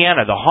and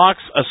Indiana. The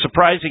Hawks, a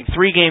surprising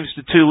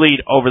 3-2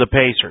 lead over the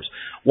Pacers.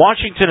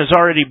 Washington has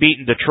already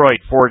beaten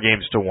Detroit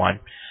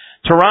 4-1.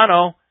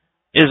 Toronto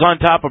is on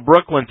top of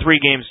Brooklyn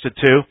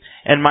 3-2,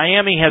 and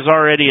Miami has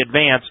already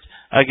advanced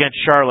against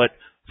Charlotte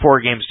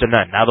 4-0.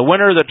 Now, the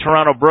winner of the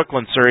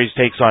Toronto-Brooklyn series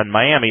takes on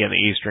Miami in the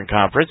Eastern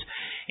Conference,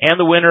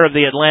 and the winner of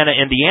the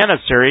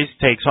Atlanta-Indiana series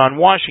takes on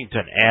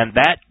Washington, and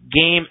that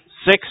Game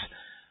 6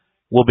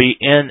 will be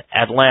in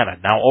Atlanta.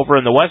 Now, over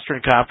in the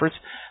Western Conference,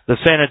 the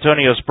San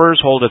Antonio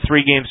Spurs hold a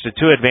 3-2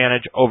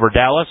 advantage over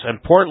Dallas, and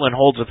Portland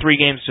holds a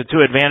 3-2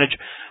 advantage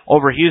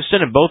over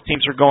Houston, and both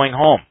teams are going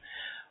home.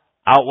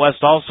 Out west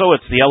also,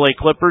 it's the LA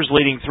Clippers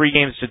leading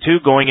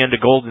 3-2 going into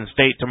Golden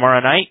State tomorrow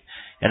night.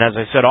 And as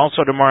I said,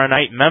 also tomorrow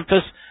night,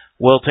 Memphis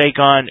will take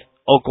on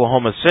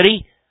Oklahoma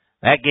City.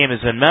 That game is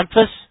in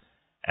Memphis,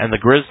 and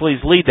the Grizzlies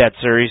lead that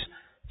series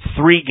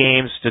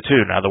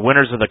 3-2. Now, the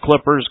winners of the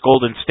Clippers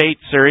Golden State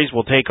series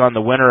will take on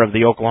the winner of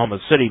the Oklahoma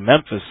City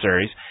Memphis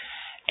series.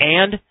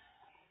 And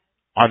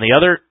on the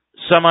other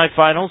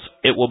semifinals,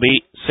 it will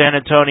be San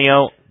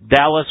Antonio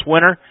Dallas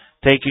winner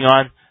taking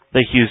on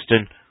the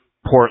Houston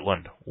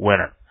Portland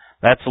winner.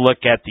 That's a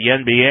look at the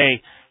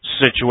NBA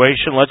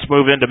situation. Let's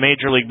move into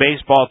Major League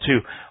Baseball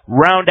to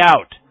round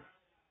out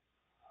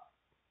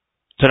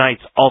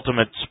tonight's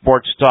Ultimate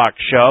Sports Talk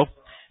show.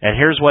 And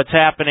here's what's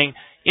happening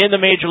in the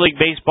Major League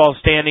Baseball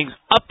standings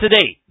up to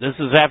date. This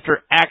is after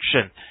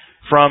action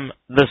from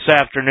this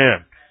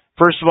afternoon.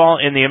 First of all,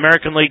 in the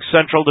American League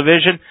Central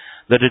Division,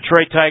 the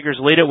Detroit Tigers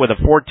lead it with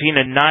a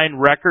 14-9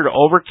 record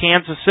over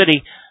Kansas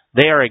City.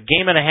 They are a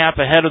game and a half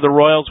ahead of the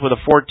Royals with a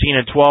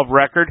 14-12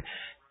 record.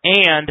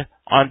 And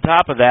on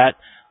top of that,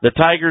 the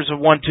Tigers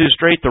have won 2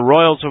 straight. The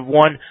Royals have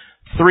won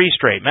 3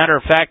 straight. Matter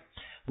of fact,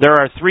 there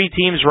are 3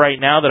 teams right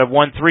now that have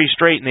won 3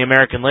 straight in the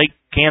American League: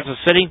 Kansas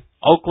City,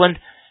 Oakland,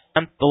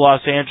 and the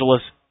Los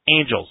Angeles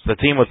Angels. The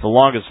team with the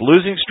longest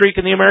losing streak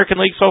in the American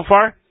League so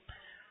far,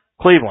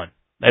 Cleveland.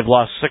 They've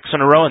lost 6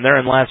 in a row, and they're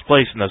in last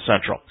place in the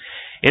Central.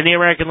 In the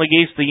American League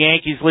East, the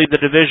Yankees lead the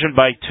division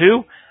by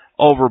 2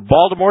 over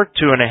Baltimore,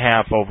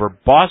 2.5 over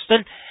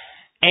Boston.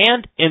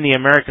 And in the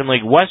American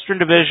League Western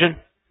Division,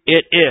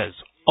 it is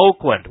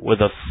Oakland with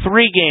a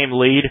 3-game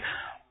lead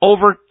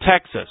over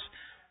Texas.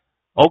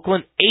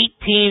 Oakland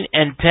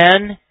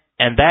 18-10,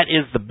 and that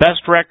is the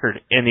best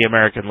record in the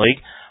American League,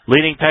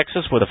 leading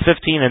Texas with a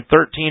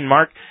 15-13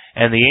 mark,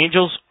 and the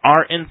Angels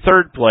are in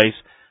third place,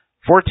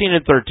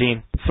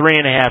 14-13,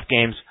 3.5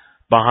 games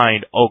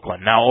behind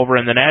Oakland. Now over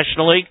in the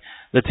National League,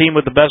 the team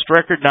with the best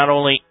record not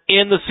only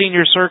in the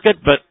senior circuit,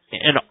 but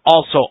in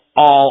also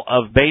all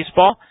of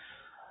baseball,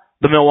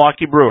 the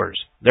Milwaukee Brewers.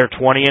 They're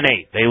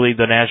 20-8. They lead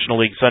the National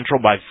League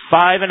Central by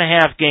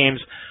 5.5 games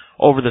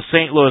over the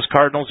St. Louis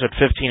Cardinals at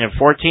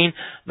 15-14.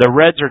 The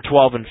Reds are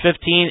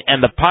 12-15,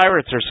 and the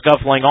Pirates are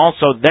scuffling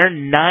also. They're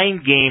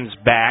 9 games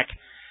back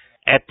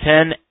at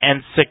 10-16.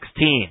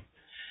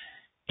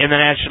 In the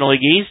National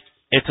League East,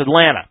 it's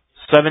Atlanta,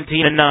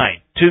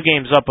 17-9, 2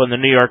 games up on the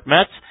New York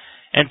Mets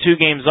and 2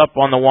 games up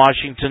on the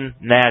Washington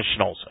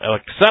Nationals,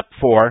 except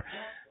for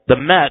the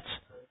Mets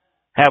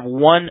have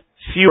 1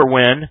 fewer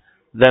win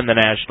than the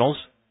Nationals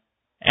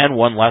and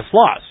 1 less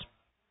loss.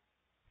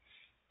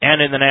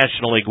 And in the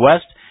National League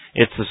West,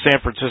 it's the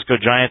San Francisco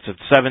Giants at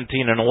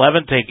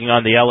 17-11 taking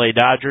on the LA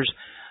Dodgers.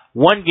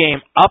 1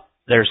 game up,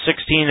 they're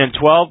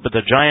 16-12, but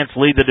the Giants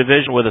lead the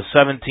division with a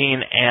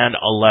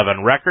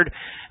 17-11 record.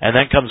 And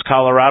then comes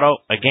Colorado,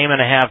 a game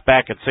and a half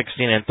back at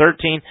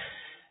 16-13.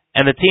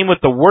 And the team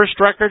with the worst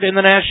record in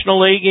the National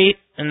League,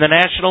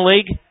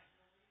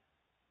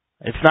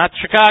 it's not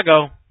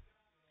Chicago,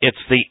 it's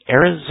the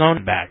Arizona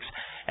Diamondbacks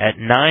at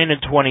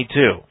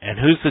 9-22. And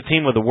who's the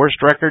team with the worst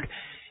record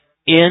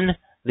in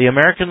the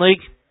American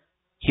League?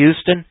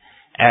 Houston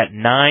at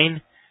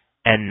 9-19.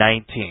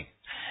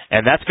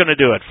 And that's going to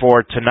do it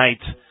for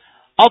tonight's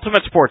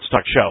Ultimate Sports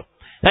Talk Show.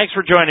 Thanks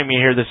for joining me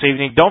here this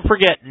evening. Don't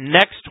forget,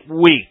 next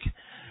week,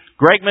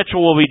 Greg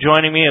Mitchell will be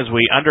joining me as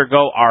we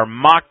undergo our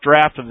mock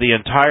draft of the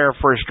entire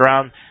first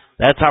round.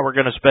 That's how we're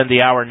going to spend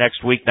the hour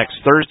next week, next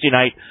Thursday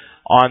night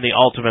on the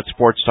Ultimate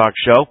Sports Talk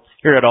Show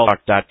here at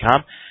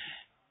alltalk.com.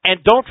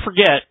 And don't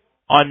forget,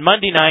 on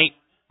Monday night,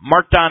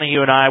 Mark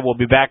Donahue and I will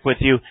be back with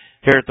you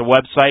here at the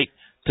website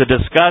to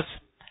discuss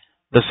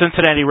the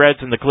Cincinnati Reds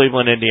and the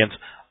Cleveland Indians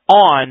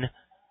on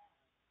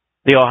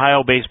the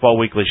Ohio Baseball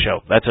Weekly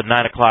Show. That's at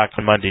 9 o'clock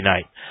on Monday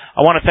night.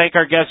 I want to thank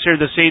our guests here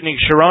this evening,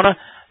 Sharona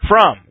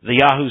from the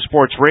Yahoo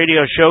Sports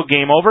Radio show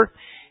Game Over,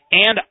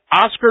 and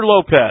Oscar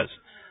Lopez,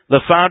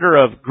 the founder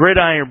of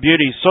Gridiron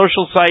Beauty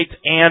social site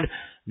and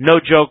No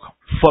Joke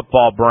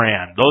football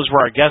brand. Those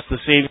were our guests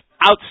this evening.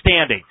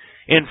 Outstanding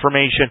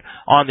information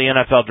on the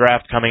NFL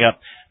draft coming up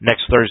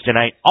next Thursday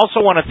night.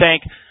 Also want to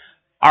thank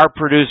our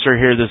producer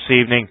here this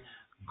evening,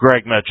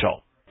 Greg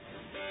Mitchell.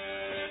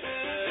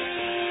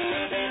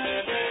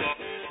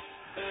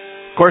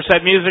 Of course,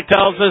 that music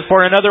tells us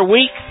for another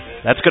week.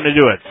 That's going to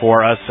do it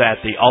for us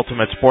at the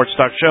Ultimate Sports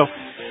Talk Show.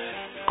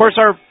 Of course,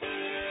 our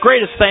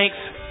greatest thanks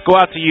go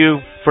out to you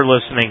for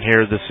listening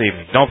here this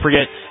evening. Don't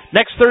forget,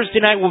 next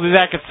Thursday night we'll be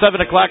back at 7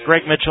 o'clock.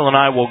 Greg Mitchell and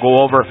I will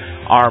go over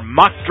our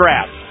mock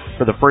draft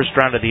for the first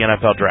round of the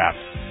NFL Draft.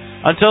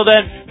 Until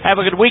then, have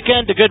a good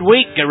weekend, a good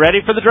week. Get ready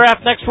for the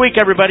draft next week,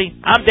 everybody.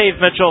 I'm Dave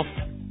Mitchell.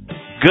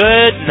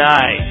 Good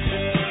night.